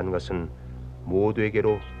 그가 떠나간 것은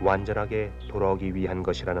모두에게로 완전하게 돌아오기 위한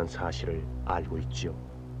것이라는 사실을 알고 있지요.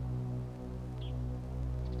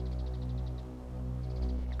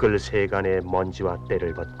 끌세간의 먼지와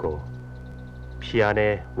때를 벗고 피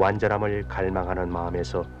안의 완전함을 갈망하는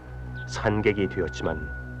마음에서 산객이 되었지만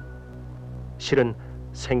실은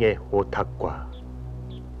생의 오탁과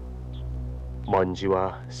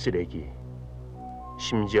먼지와 쓰레기,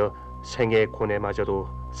 심지어 생의 고뇌마저도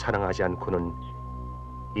사랑하지 않고는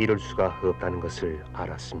이룰 수가 없다는 것을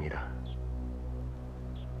알았습니다.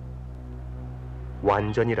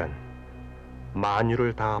 완전이란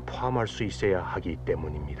만유를 다 포함할 수 있어야 하기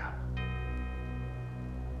때문입니다.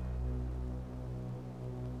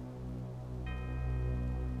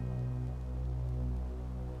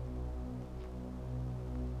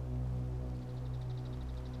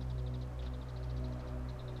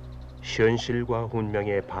 현실과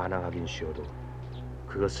운명에 반항하긴 쉬워도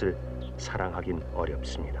그것을 사랑하긴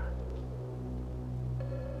어렵습니다.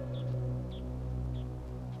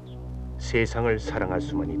 세상을 사랑할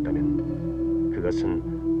수만 있다면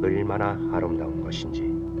그것은 얼마나 아름다운 것인지.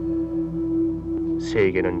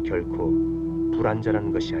 세계는 결코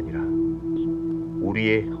불완전한 것이 아니라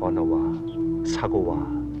우리의 언어와 사고와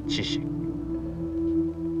지식,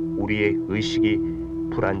 우리의 의식이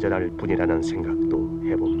불완전할 뿐이라는 생각도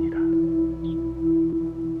해봅니다.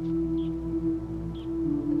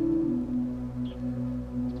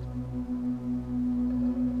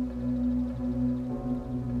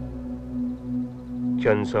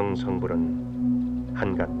 견성 성불은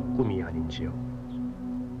한갓 꿈이 아닌지요.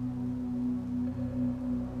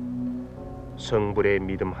 성불의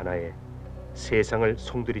믿음 하나에 세상을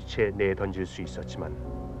송두리째 내던질 수 있었지만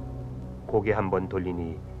고개 한번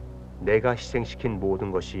돌리니 내가 희생시킨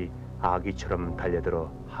모든 것이 아기처럼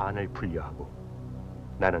달려들어 한을 풀려하고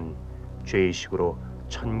나는 죄의식으로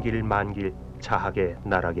천길 만길 자학의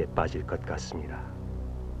나락에 빠질 것 같습니다.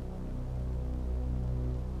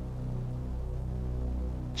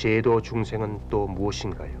 제도 중생은 또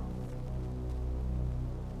무엇인가요?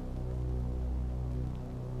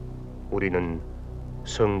 우리는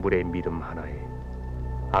성불의 믿음 하나에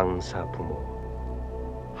앙사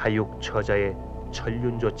부모, 하육 처자의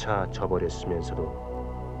천륜조차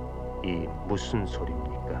저버렸으면서도 이 무슨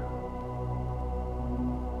소리입니까?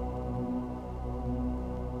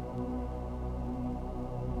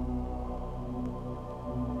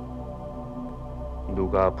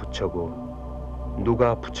 누가 부처고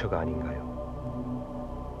누가 부처가 아닌가요?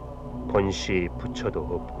 본시 부처도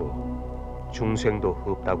없고 중생도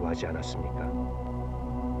없다고 하지 않았습니까?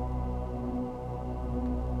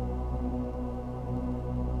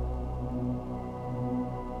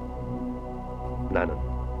 나는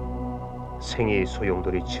생의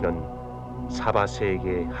소용돌이 치는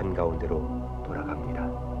사바세계의 한가운데로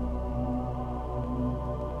돌아갑니다.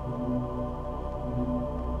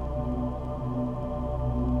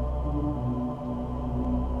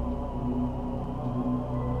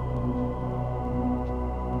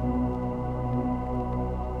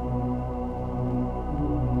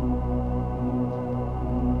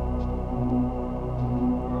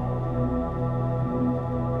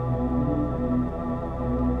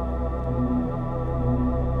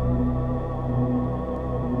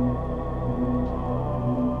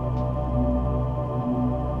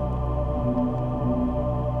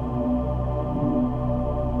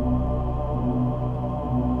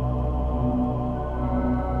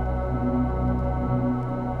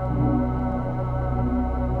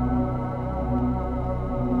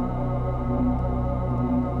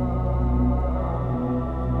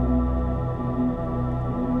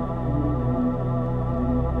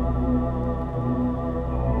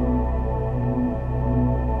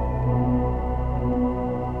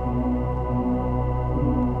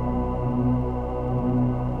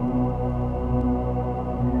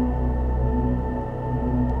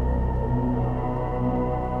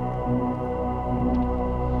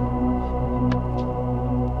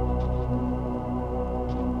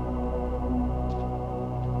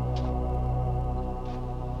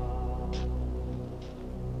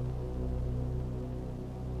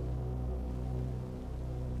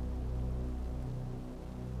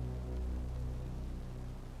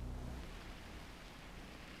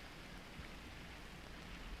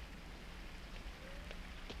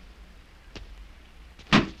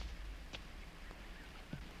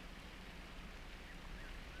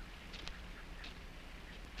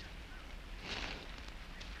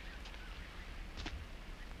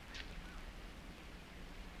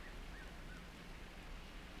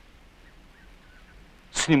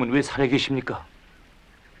 스님은 왜 살아 계십니까?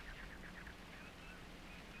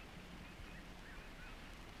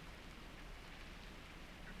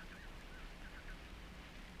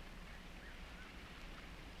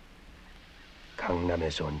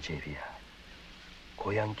 강남에서 온 제비야.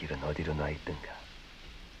 고향길은 어디로 나 있던가?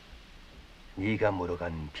 네가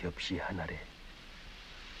물어간 벽시 하나래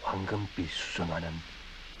황금빛 수선화는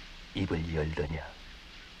입을 열더냐?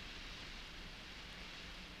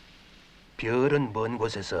 별은 먼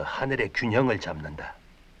곳에서 하늘의 균형을 잡는다.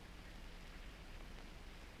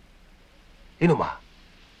 이놈아,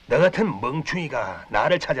 너 같은 멍충이가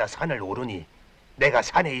나를 찾아 산을 오르니 내가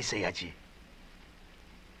산에 있어야지.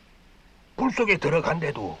 굴 속에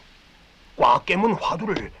들어간데도 꽉 깨문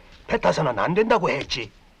화두를 뱉어서는 안 된다고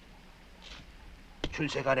했지.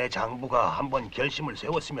 출세간의 장부가 한번 결심을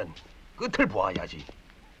세웠으면 끝을 보아야지.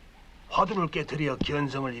 화두를 깨뜨려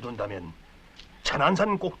견성을 이룬다면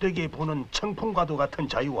천안산 꼭대기에 부는 청풍과도 같은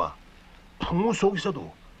자유와 풍무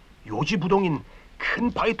속에서도 요지부동인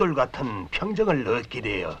큰 바위돌 같은 평정을 얻게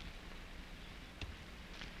되어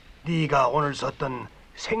네가 오늘 섰던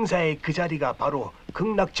생사의 그 자리가 바로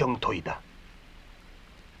극락정토이다.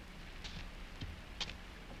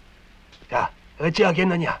 자,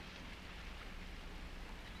 어찌하겠느냐?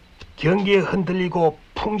 경기에 흔들리고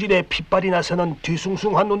풍질에 핏발이 나서는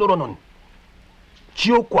뒤숭숭한 눈으로는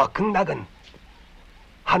지옥과 극락은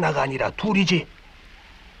하나가 아니라 둘이지.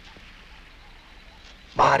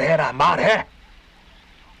 말해라, 말해.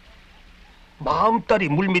 마음딸이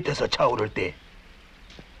물밑에서 차오를 때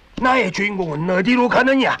나의 주인공은 어디로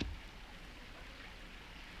가느냐?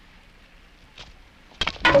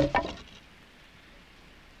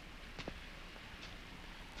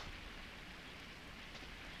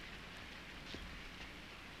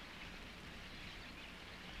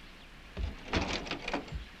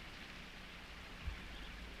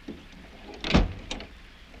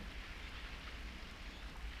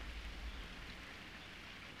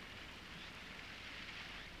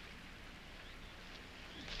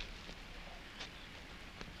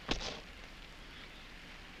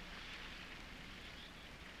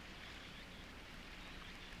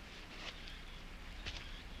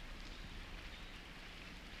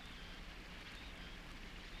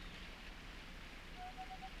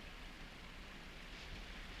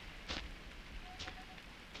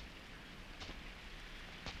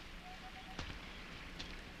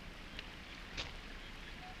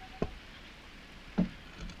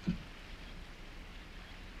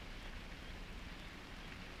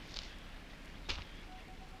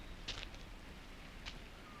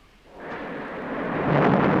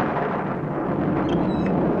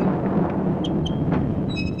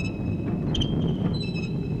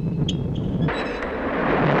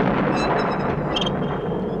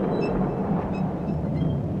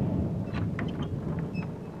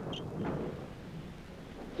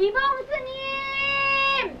 기봉스님!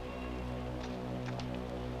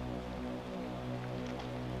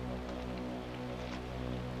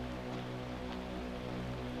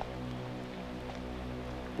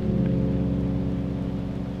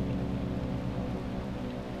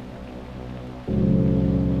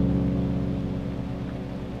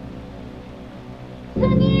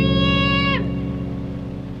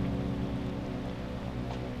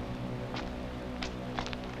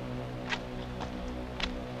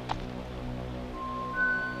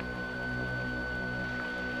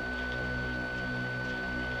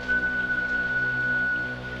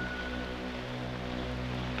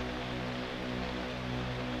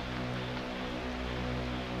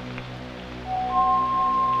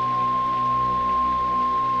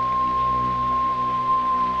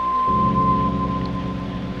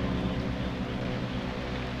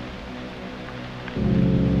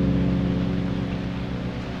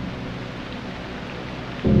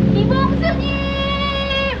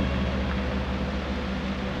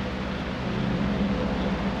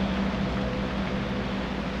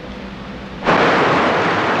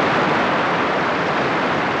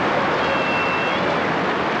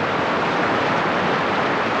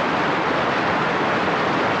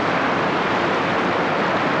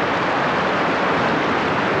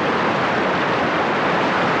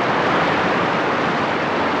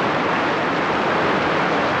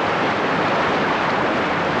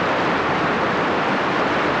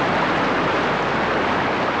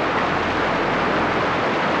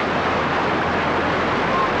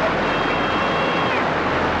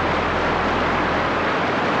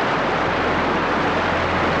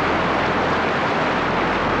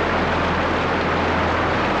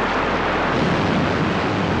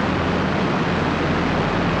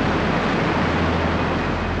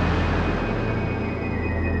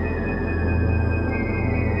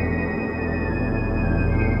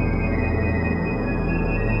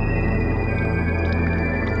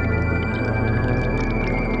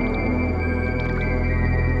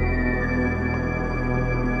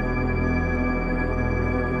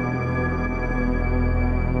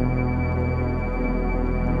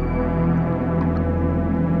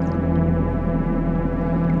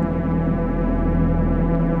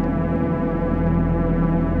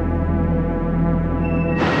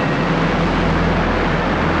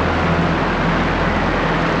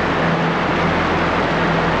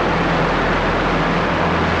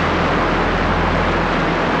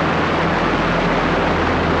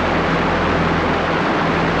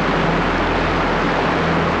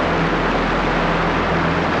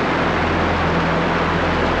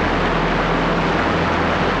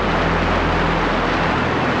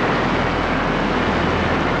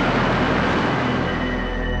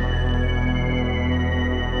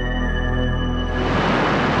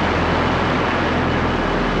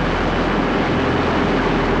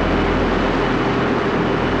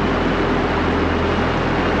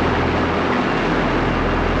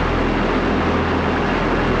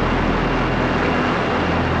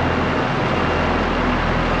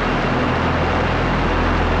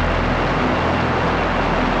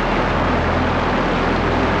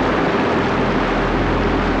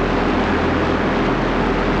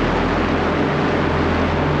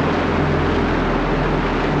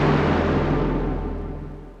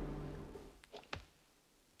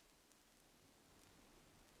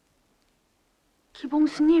 기봉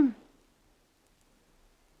스님,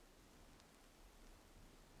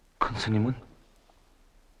 큰 스님은?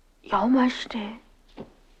 염하시래.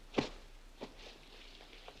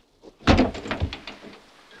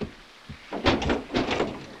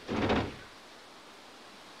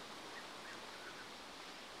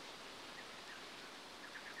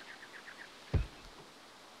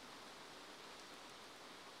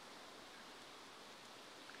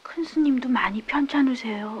 큰 스님도 많이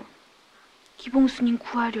편찮으세요. 기봉 스님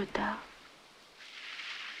구하려다.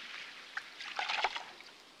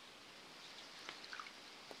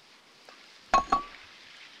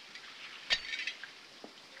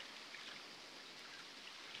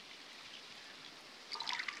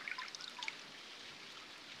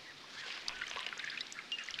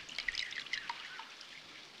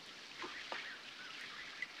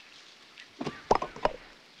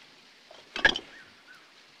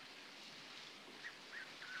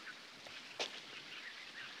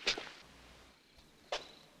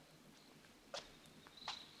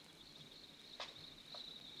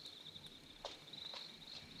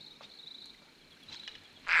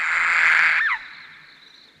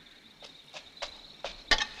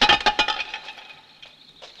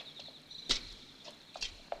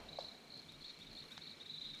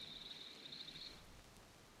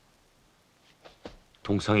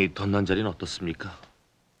 동상이 덧난 자리는 어떻습니까?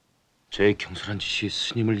 제 경솔한 짓이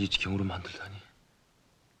스님을 이 지경으로 만들다니.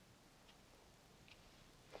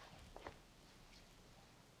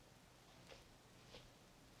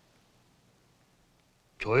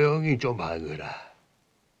 조용히 좀 하거라.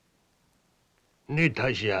 네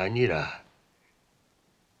탓이 아니라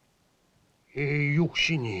이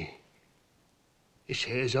육신이 이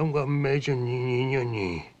세상과 맺은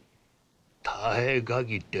인연이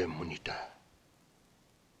다해가기 때문이다.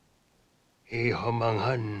 이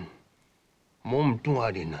허망한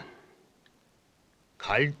몸뚱아리는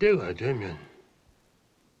갈 때가 되면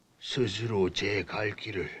스스로 제 갈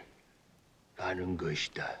길을 가는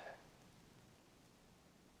것이다.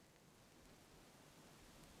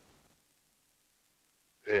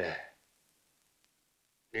 그래,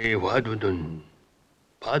 네 화두는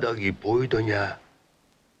바닥이 보이더냐?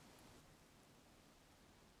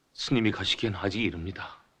 스님이 가시기엔 아직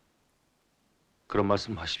이릅니다. 그런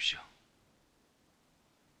말씀 하십시오.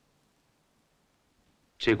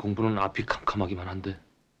 제 공부는 앞이 캄캄하기만 한데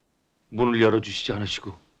문을 열어주시지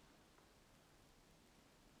않으시고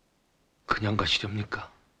그냥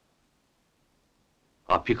가시렵니까?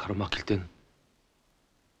 앞이 가로막힐 땐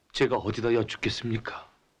제가 어디다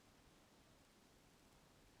여쭙겠습니까?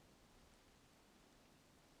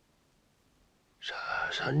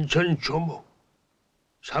 산천초목,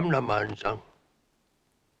 삼라만상.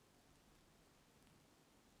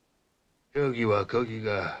 여기와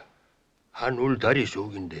거기가 한 울다리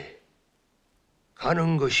속인데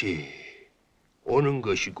가는 것이 오는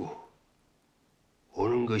것이고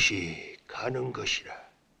오는 것이 가는 것이라.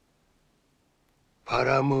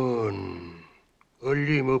 바람은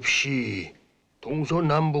얼림없이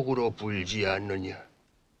동서남북으로 불지 않느냐.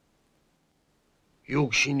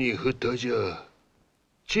 육신이 흩어져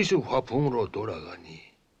지수화풍으로 돌아가니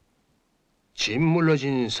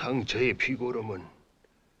짓물러진 상처의 피고름은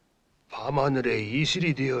밤하늘에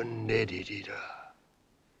이슬이 되어 내리리라.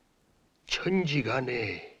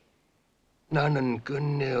 천지간에 나는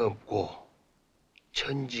끝내 없고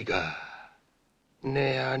천지가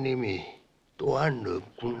내 아님이 또한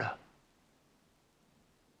없구나.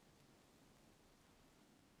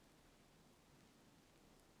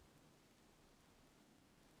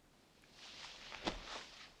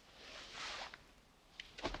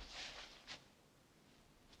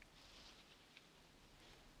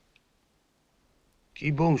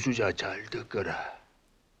 기봉수자 잘 듣거라.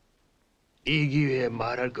 이 기회에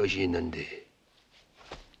말할 것이 있는데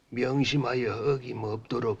명심하여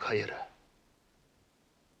어김없도록 하여라.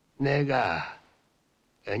 내가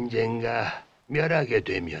언젠가 멸하게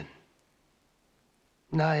되면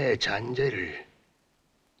나의 잔재를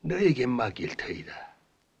너에게 맡길 터이다.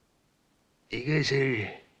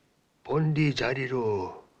 이것을 본디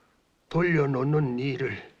자리로 돌려놓는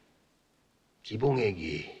일을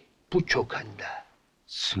기봉에게 부촉한다.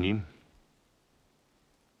 스님,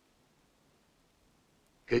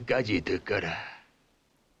 끝까지 듣거라.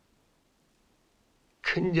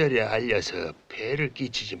 큰절에 알려서 폐를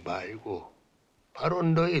끼치지 말고 바로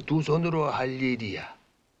너의 두 손으로 할 일이야.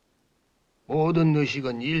 모든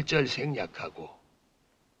의식은 일절 생략하고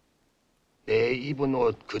내 입은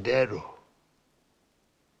옷 그대로.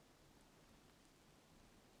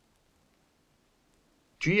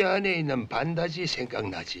 뒤 안에 있는 반다지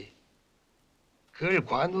생각나지? 그걸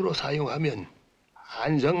관으로 사용하면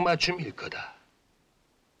안성맞춤일 거다.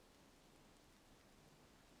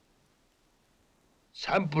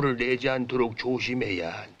 산불을 내지 않도록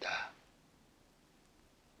조심해야 한다.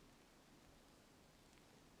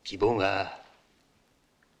 기봉아,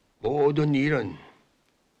 모든 일은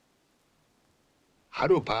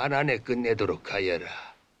하루 반 안에 끝내도록 하여라.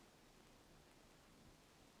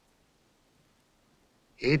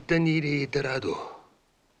 어떤 일이 있더라도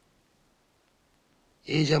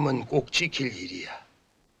이 점은 꼭 지킬 일이야.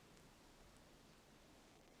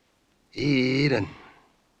 이 일은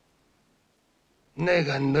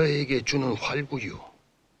내가 너에게 주는 활구요.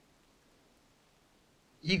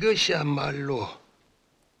 이것이야말로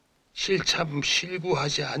실참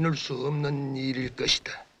실구하지 않을 수 없는 일일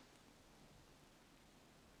것이다.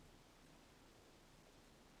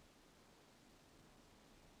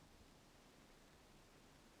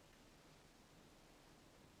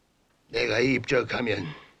 내가 입적하면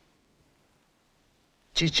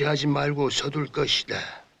지체하지 말고 서둘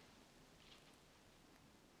것이다.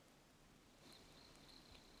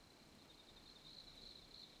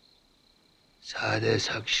 사대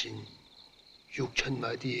삭신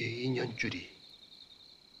 6,000마디의 인연줄이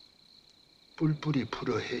뿔뿔이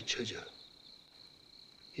풀어 헤쳐져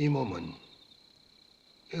이 몸은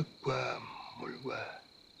흙과 물과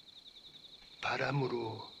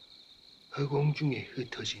바람으로 허공 중에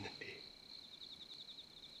흩어지는데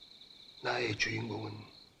나의 주인공은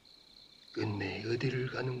끝내 어디를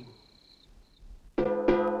가는고?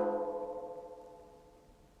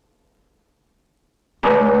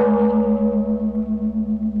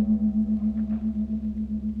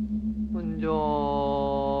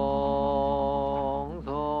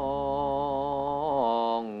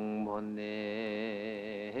 문정성 번뇌단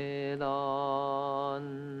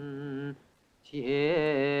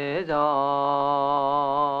지혜장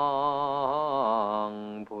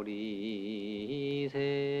보리생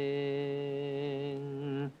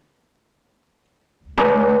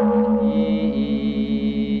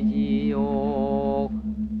이지옥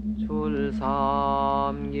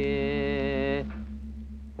출삼계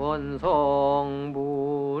원성불도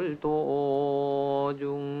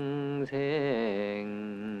중생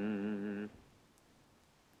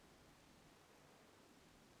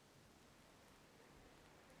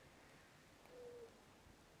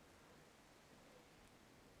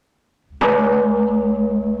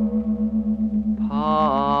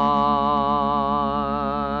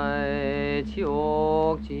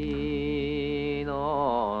지옥 진원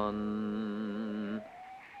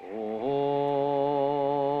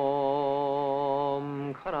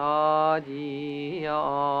옴 카라지야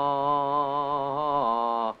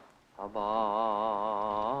사바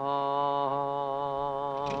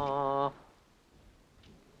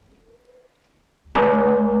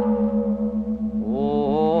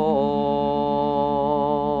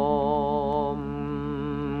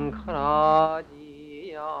옴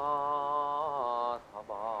카라지야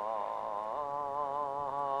사바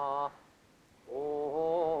옴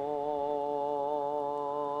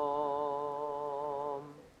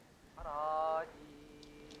카라지야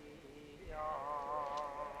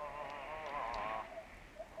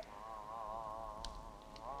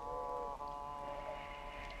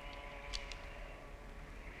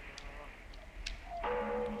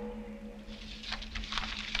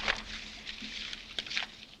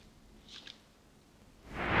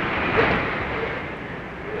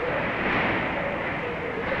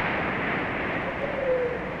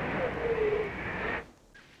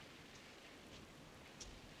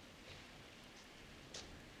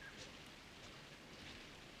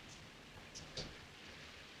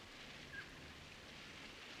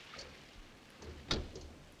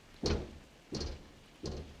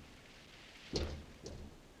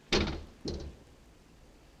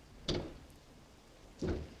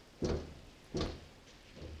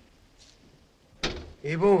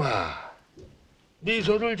이봉아, 네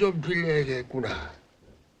손을 좀 빌려야겠구나.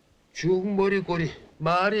 죽머리꼬리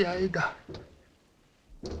말이 아니다.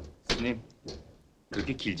 스님,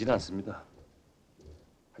 그렇게 길진 않습니다.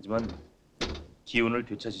 하지만 기운을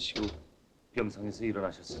되찾으시고 병상에서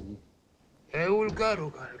일어나셨으니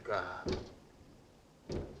애울가로 갈까?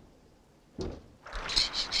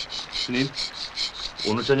 스님,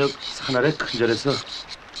 오늘 저녁 산아래 큰 절에서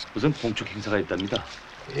무슨 봉축 행사가 있답니다.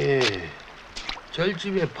 예,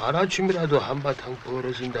 절집에 발아춤이라도 한바탕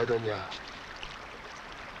벌어진다더냐.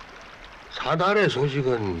 사달의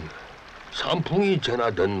소식은 산풍이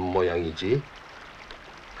전하던 모양이지.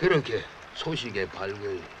 그렇게 소식에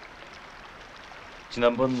밝을.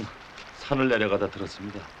 지난번 산을 내려가다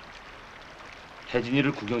들었습니다.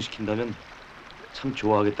 혜진이를 구경시킨다면 참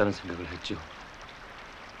좋아하겠다는 생각을 했죠.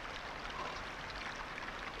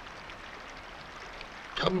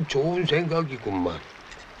 참 좋은 생각이구만.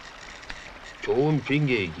 좋은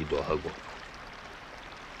핑계이기도 하고.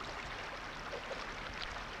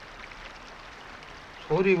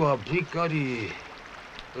 소리와 빛깔이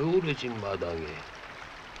어우러진 마당에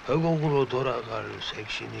허공으로 돌아갈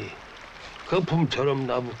색신이 거품처럼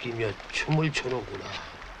나부끼며 춤을 춰노구나.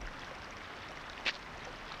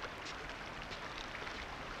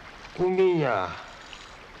 꿈이냐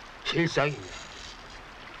실상이냐,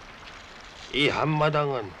 이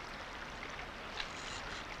한마당은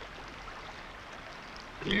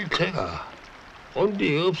일체가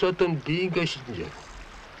온뒤 없었던 빈 것인즉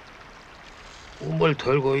꿈을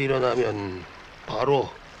털고 일어나면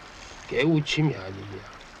바로 깨우침이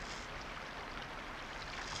아니냐.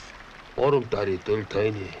 보름달이 뜰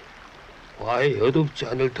터이니 화에 어둡지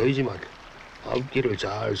않을 터이지만 앞길을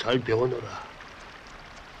잘 살펴오너라.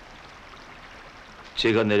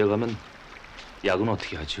 제가 내려가면 약은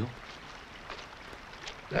어떻게 하죠?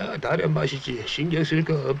 내가 다른 맛이지 신경 쓸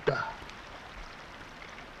거 없다.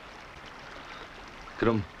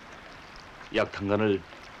 그럼 약 당간을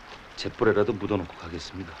잿볼에라도 묻어놓고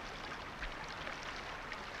가겠습니다.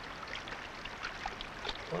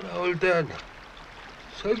 돌아올 땐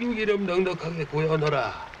석유기름 넉넉하게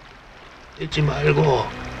구워놓으라. 잊지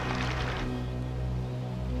말고.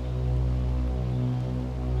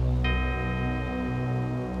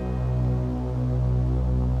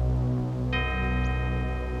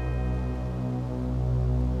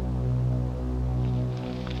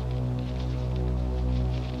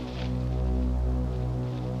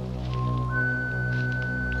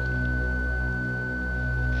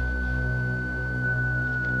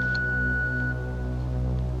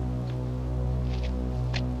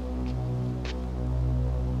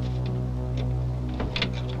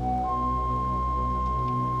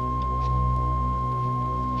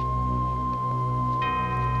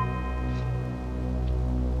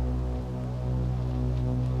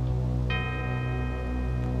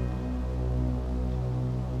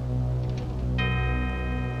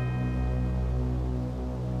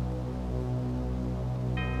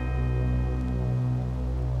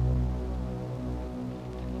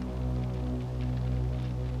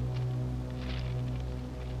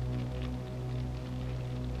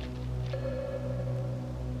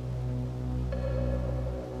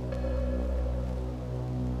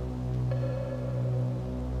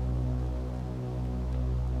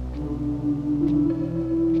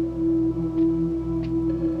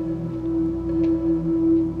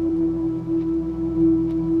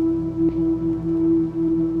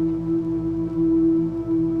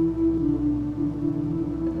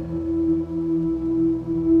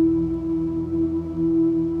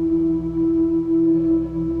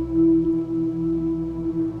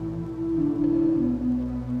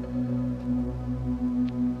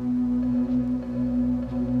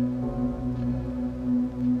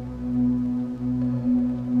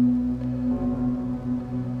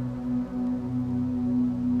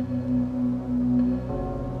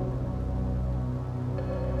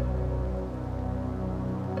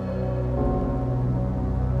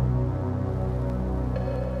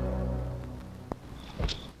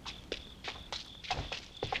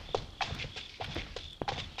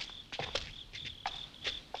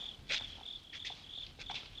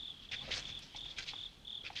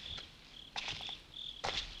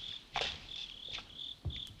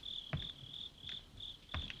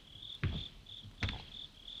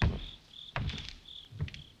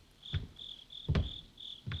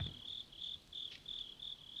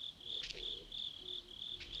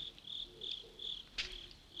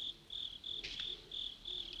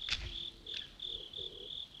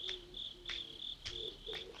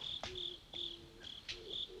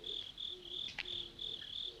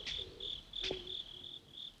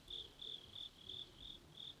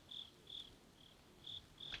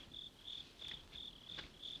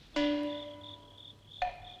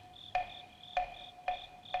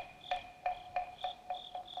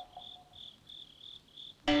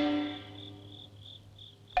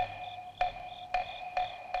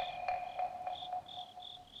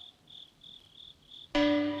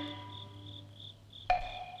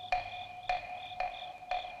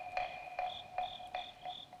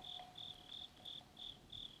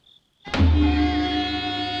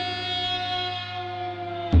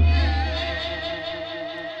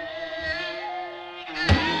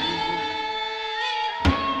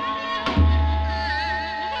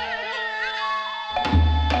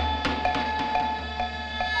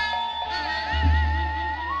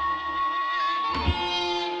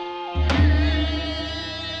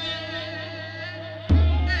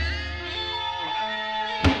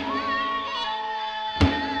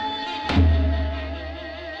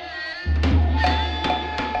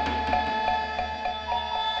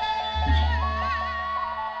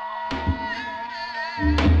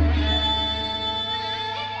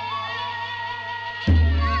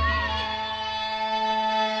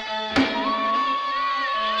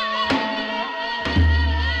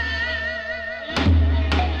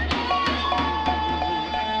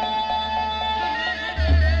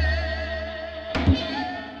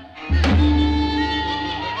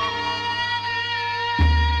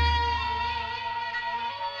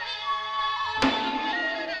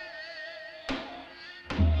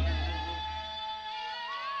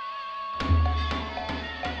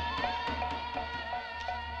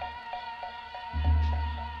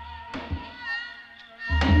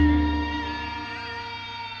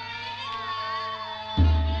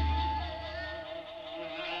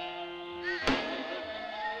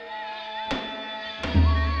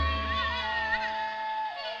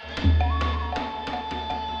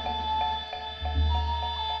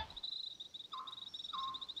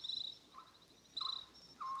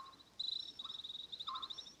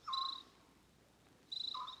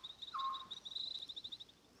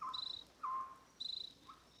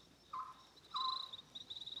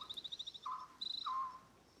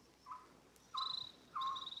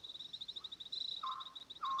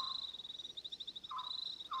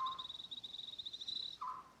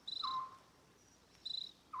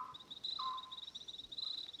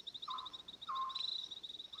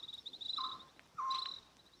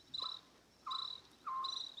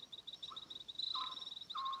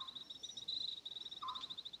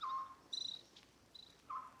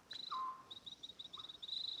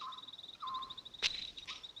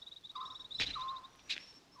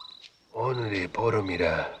 오늘의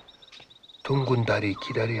보름이라 둥근 달이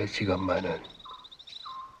기다려지건만은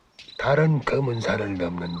달은 검은 산을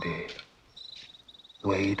넘는데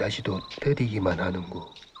왜 이다시도 더디기만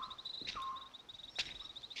하는구.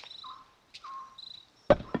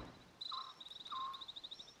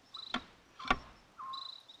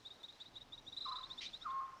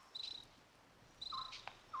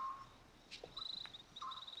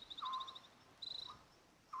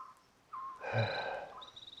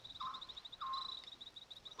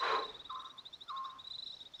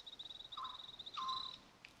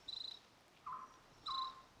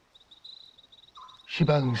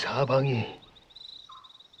 시방 사방이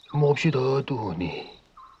몹시 더 어두우니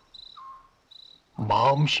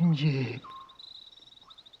마음 심지에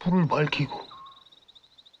불을 밝히고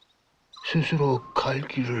스스로 갈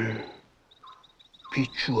길을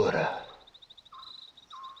비추어라.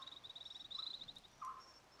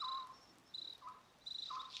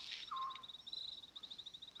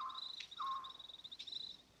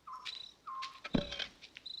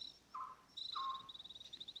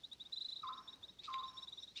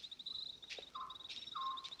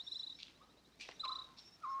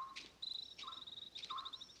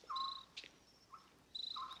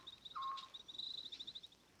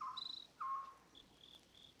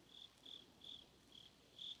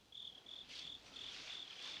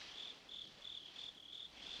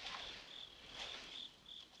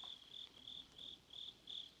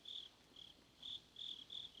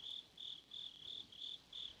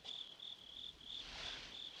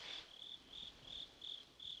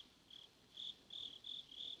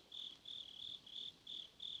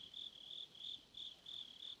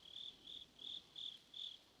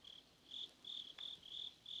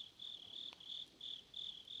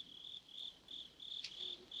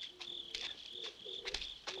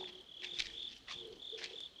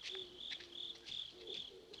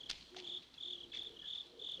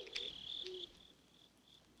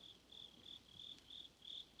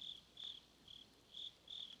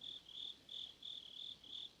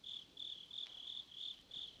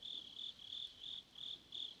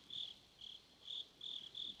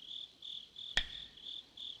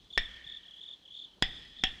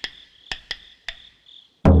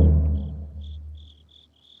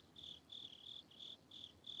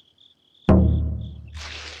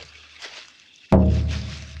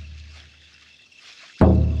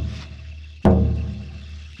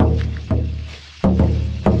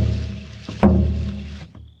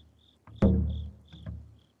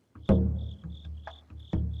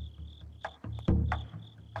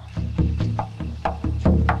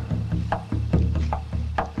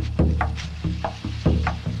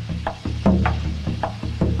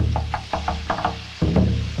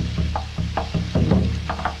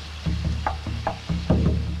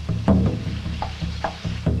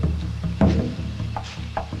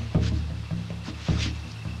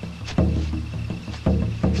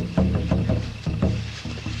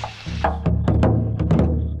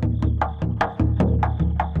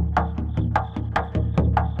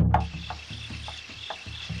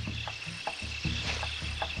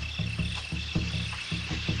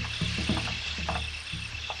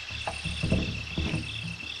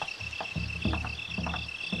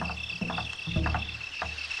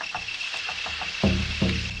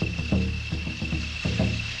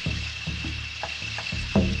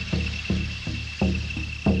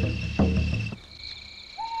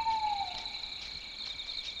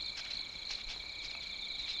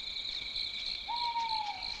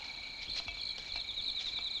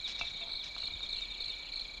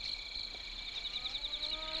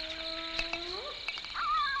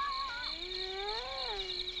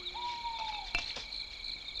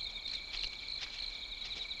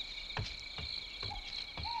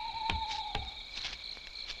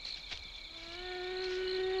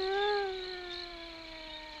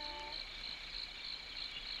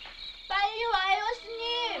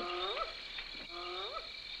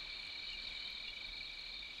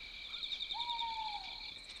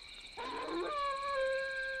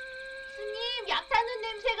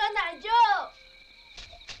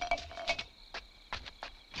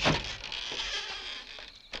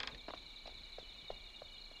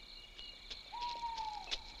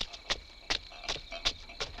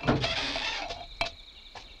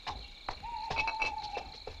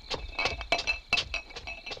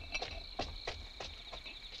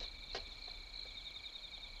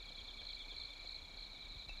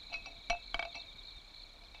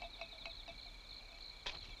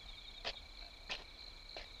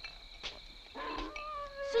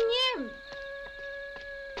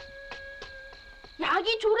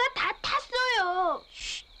 자기 조라 다 탔어요.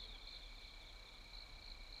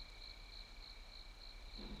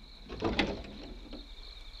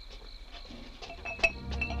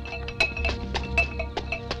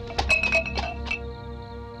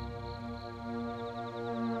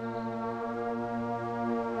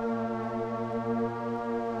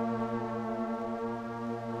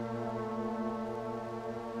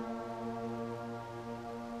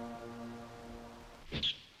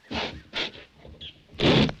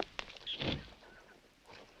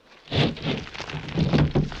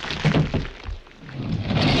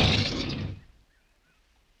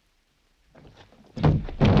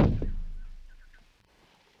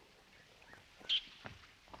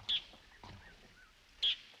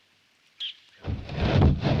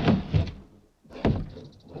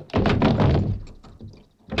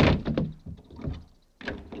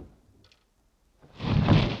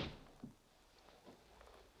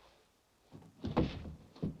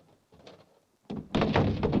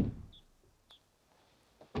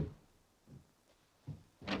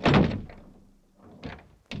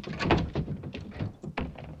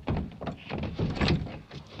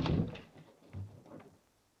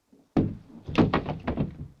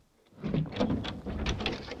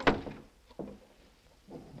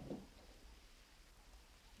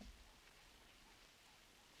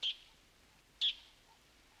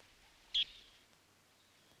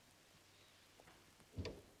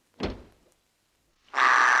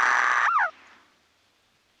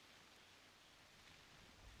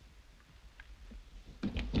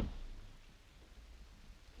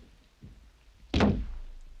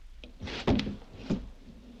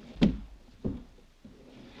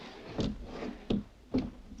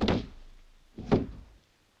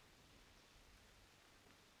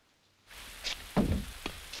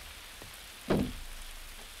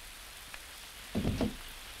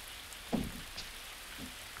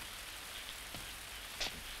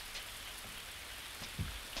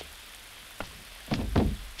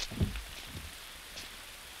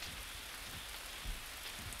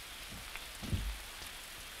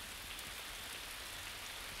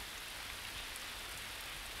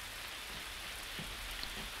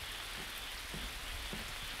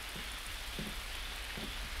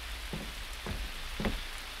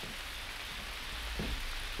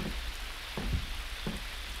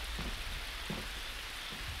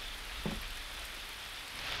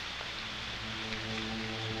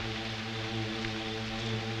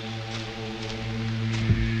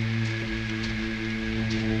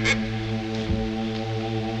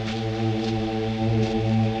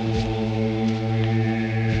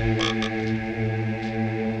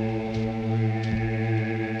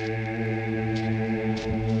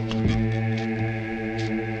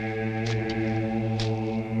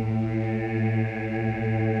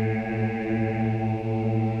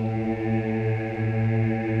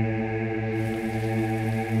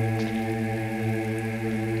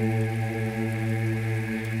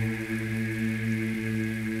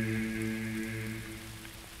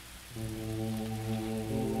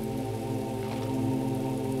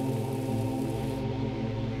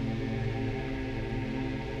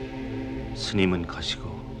 스님은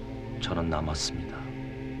가시고 저는 남았습니다.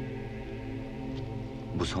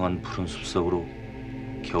 무성한 푸른 숲속으로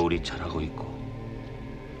겨울이 자라고 있고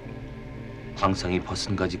광상이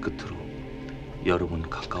벗은 가지 끝으로 여름은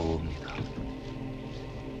가까워 옵니다.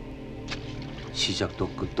 시작도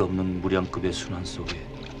끝도 없는 무량급의 순환 속에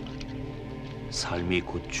삶이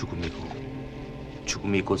곧 죽음이고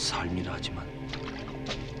죽음이 곧 삶이라 하지만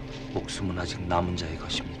목숨은 아직 남은 자의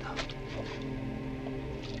것입니다.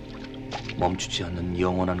 멈추지 않는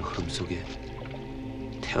영원한 흐름 속에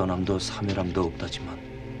태어남도 사멸함도 없다지만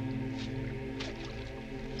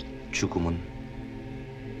죽음은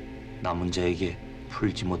남은 자에게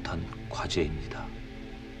풀지 못한 과제입니다.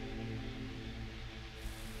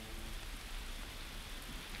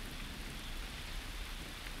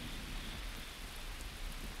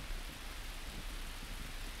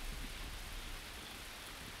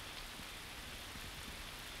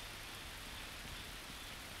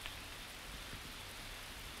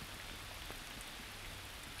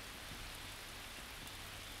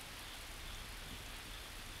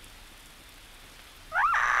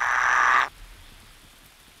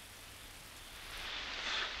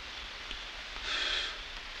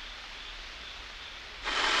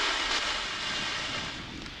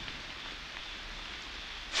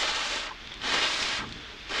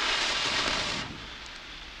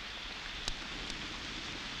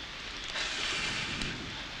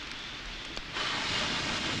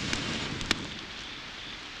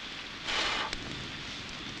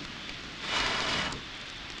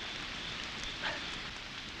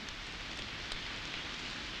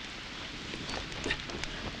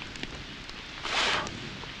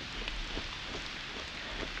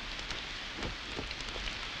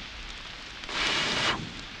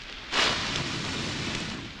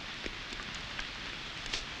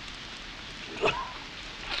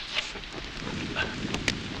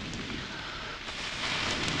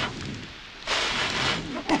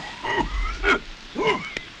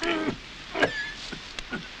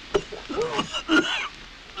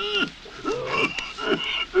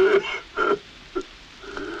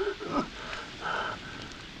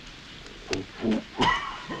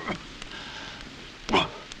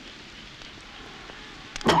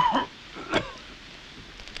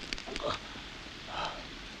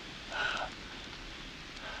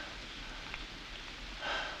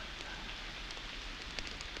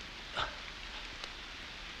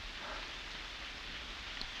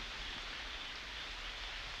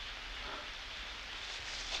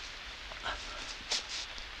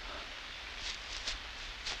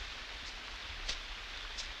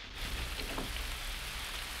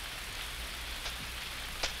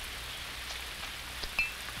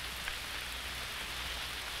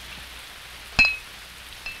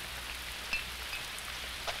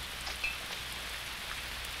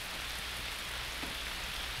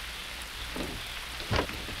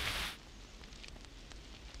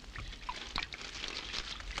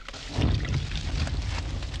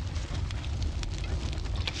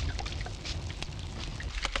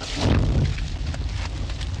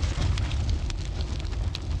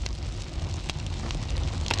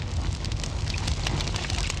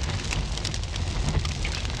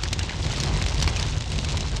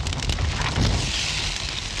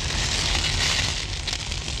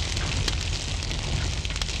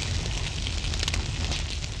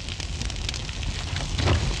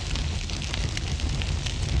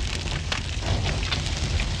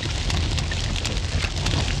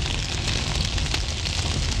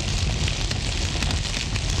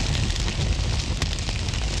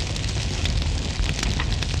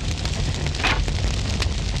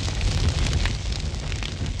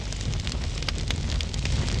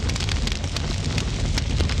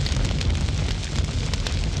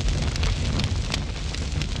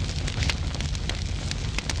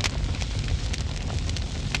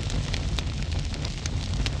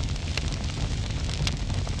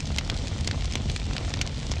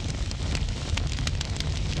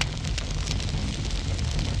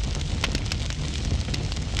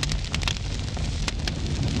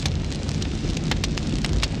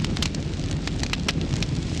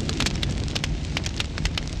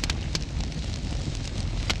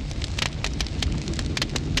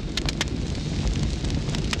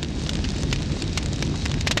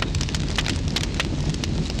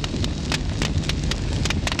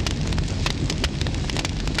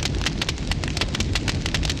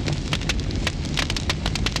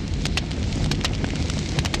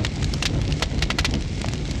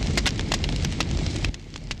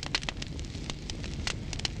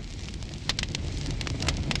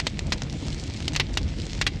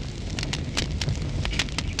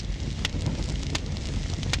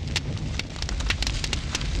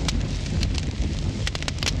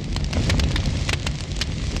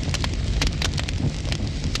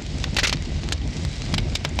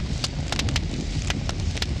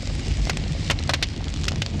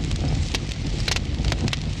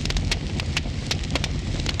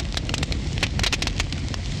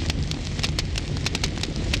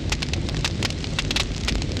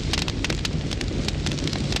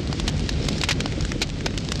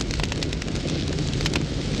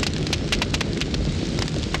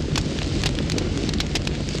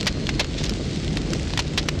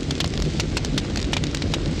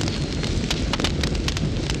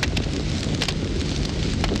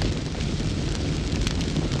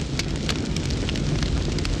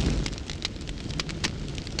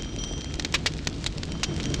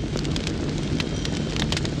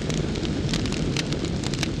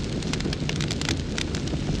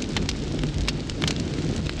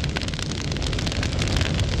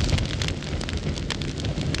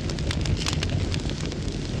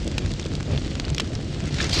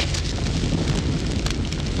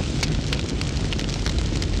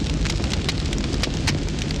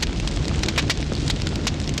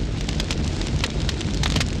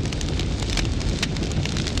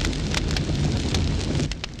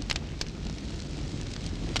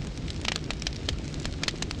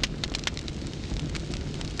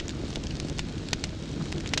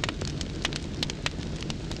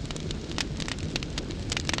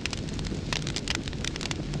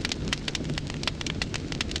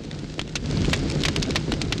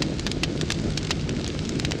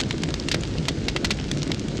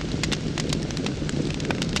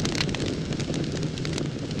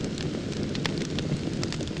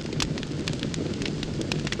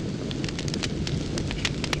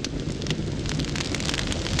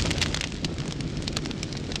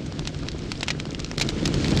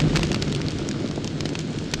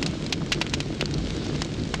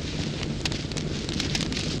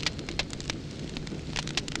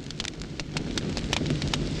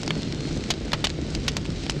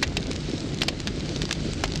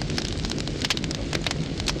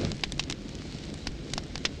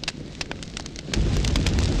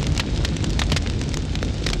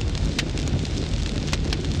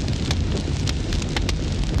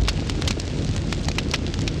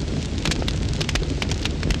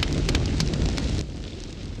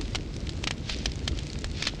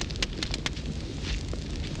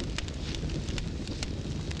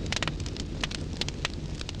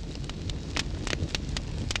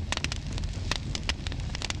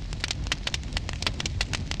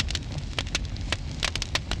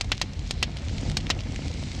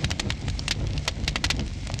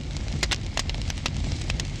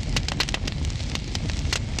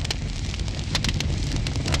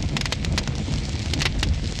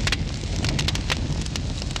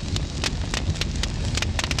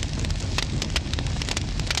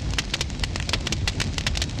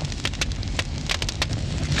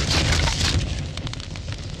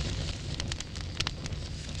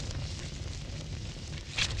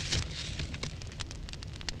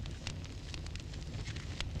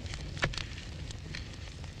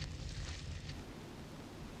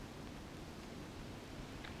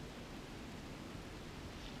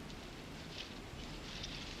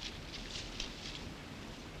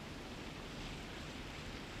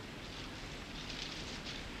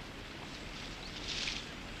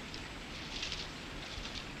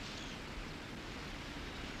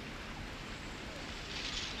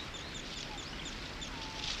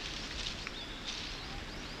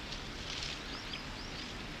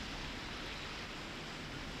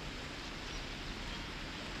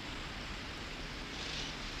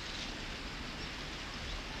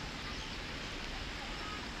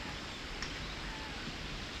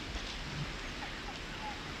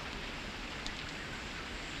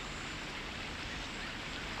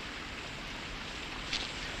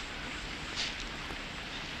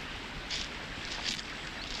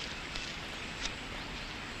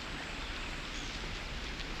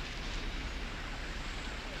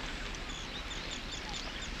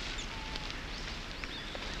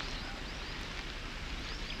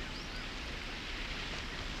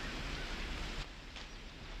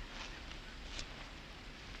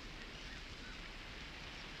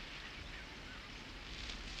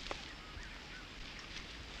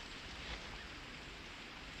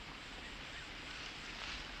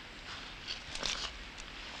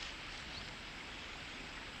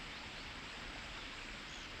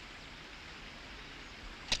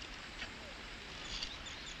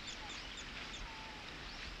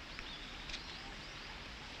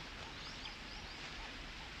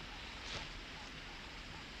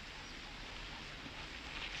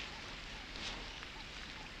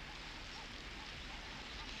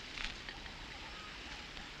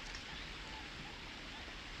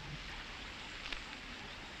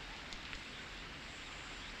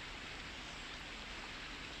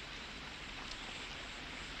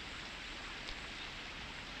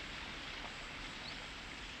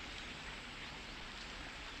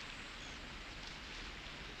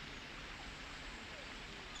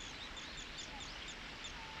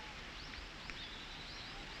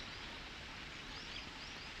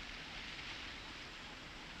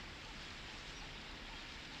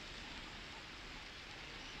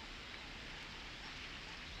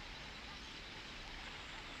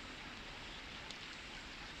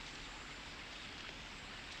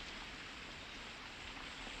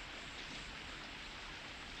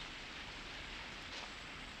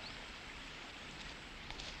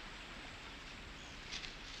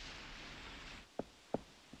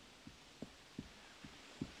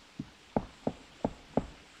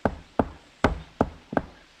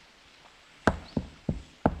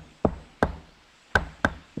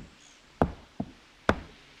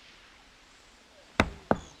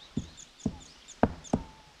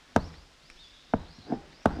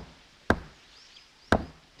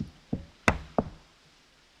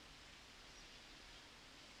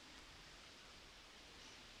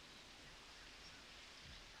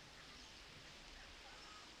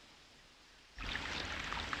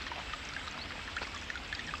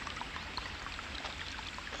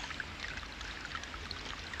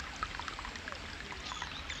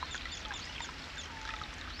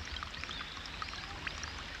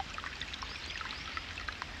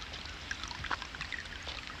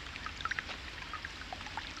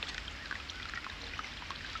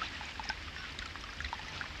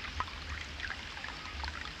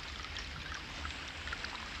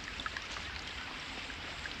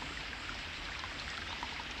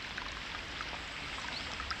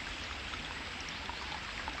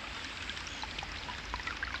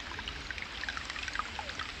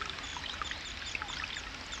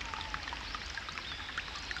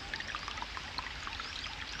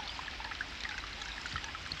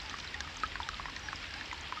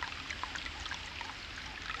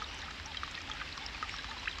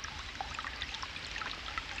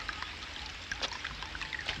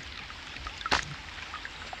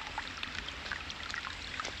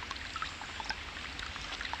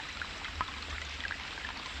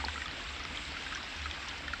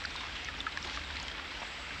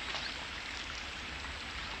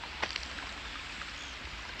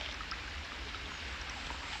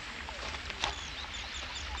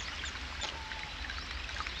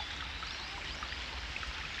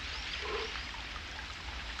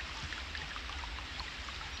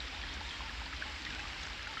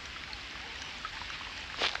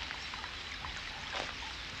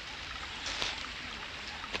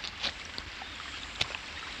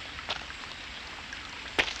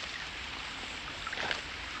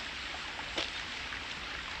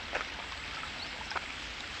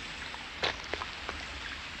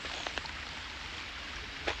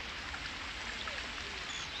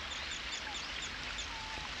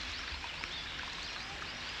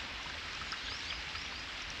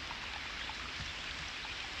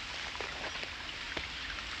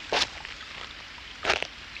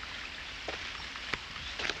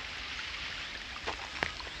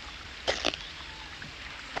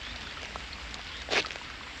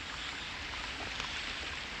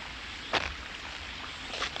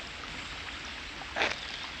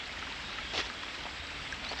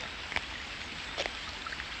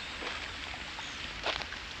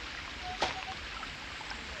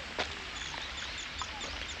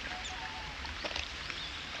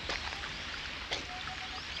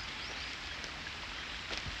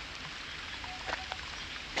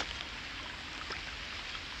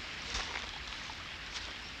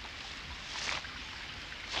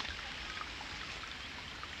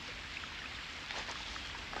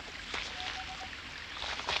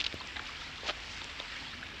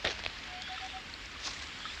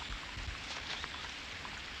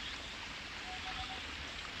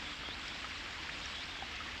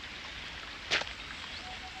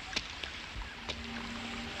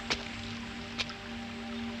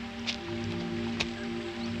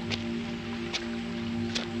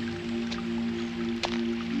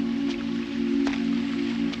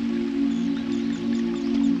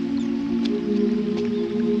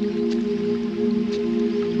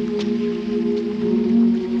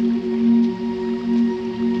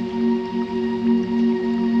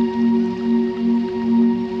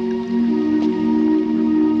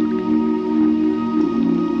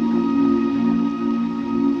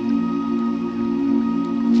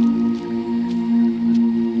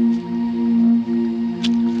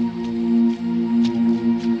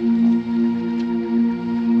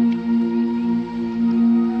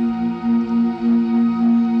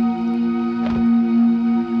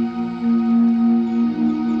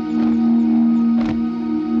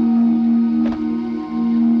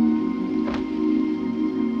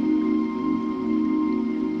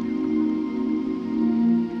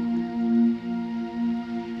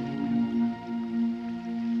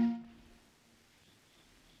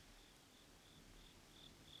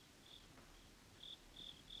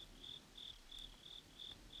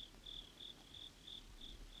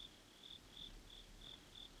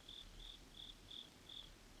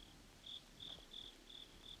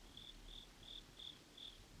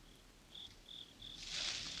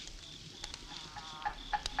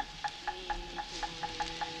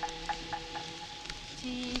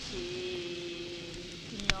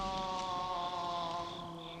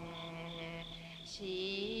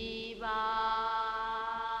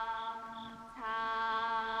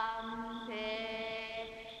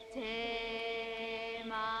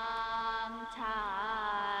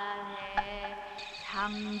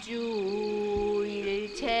 상주일체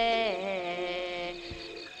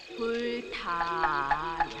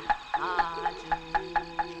불타야 아주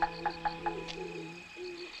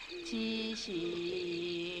지심규명예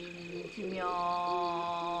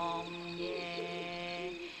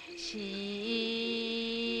시방삼세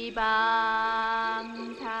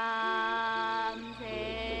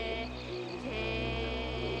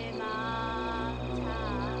제망차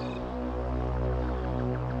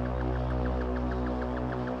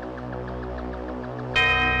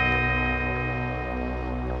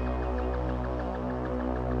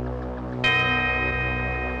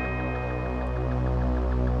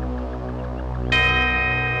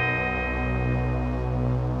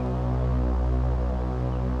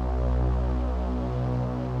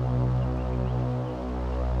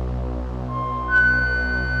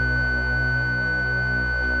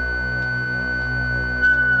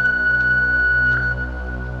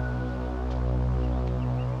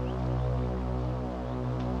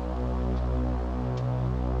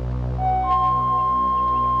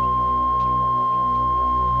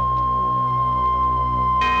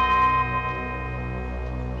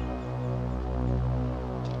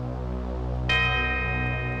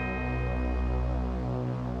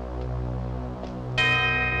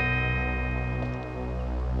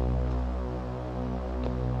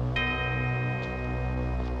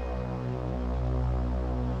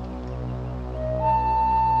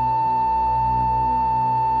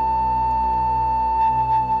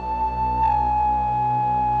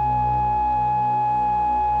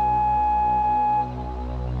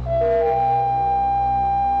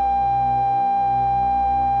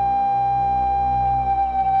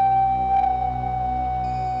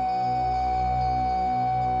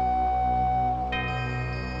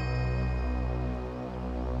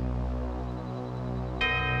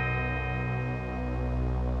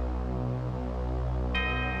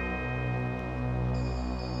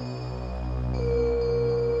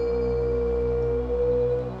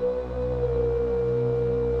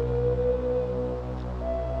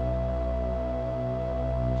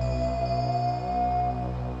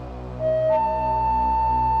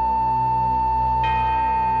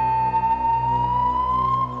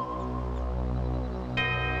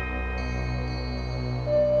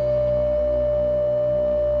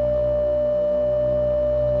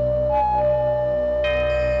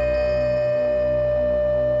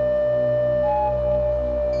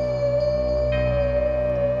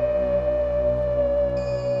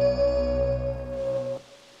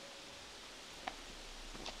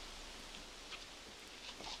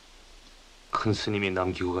큰 스님이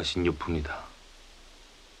남기고 가신 유품이다.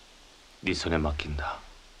 네 손에 맡긴다.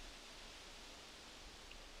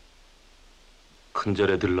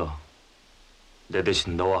 큰절에 들러 내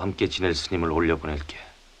대신 너와 함께 지낼 스님을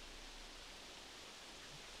올려보낼게.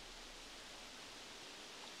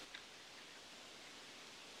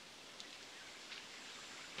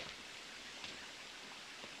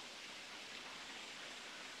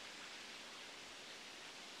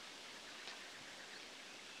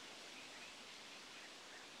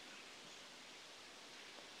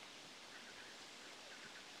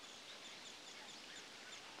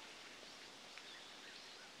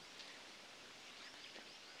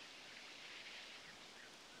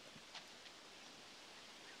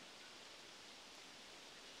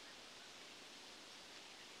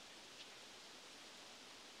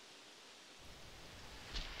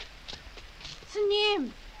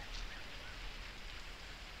 스님,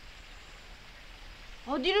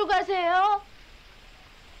 어디로 가세요?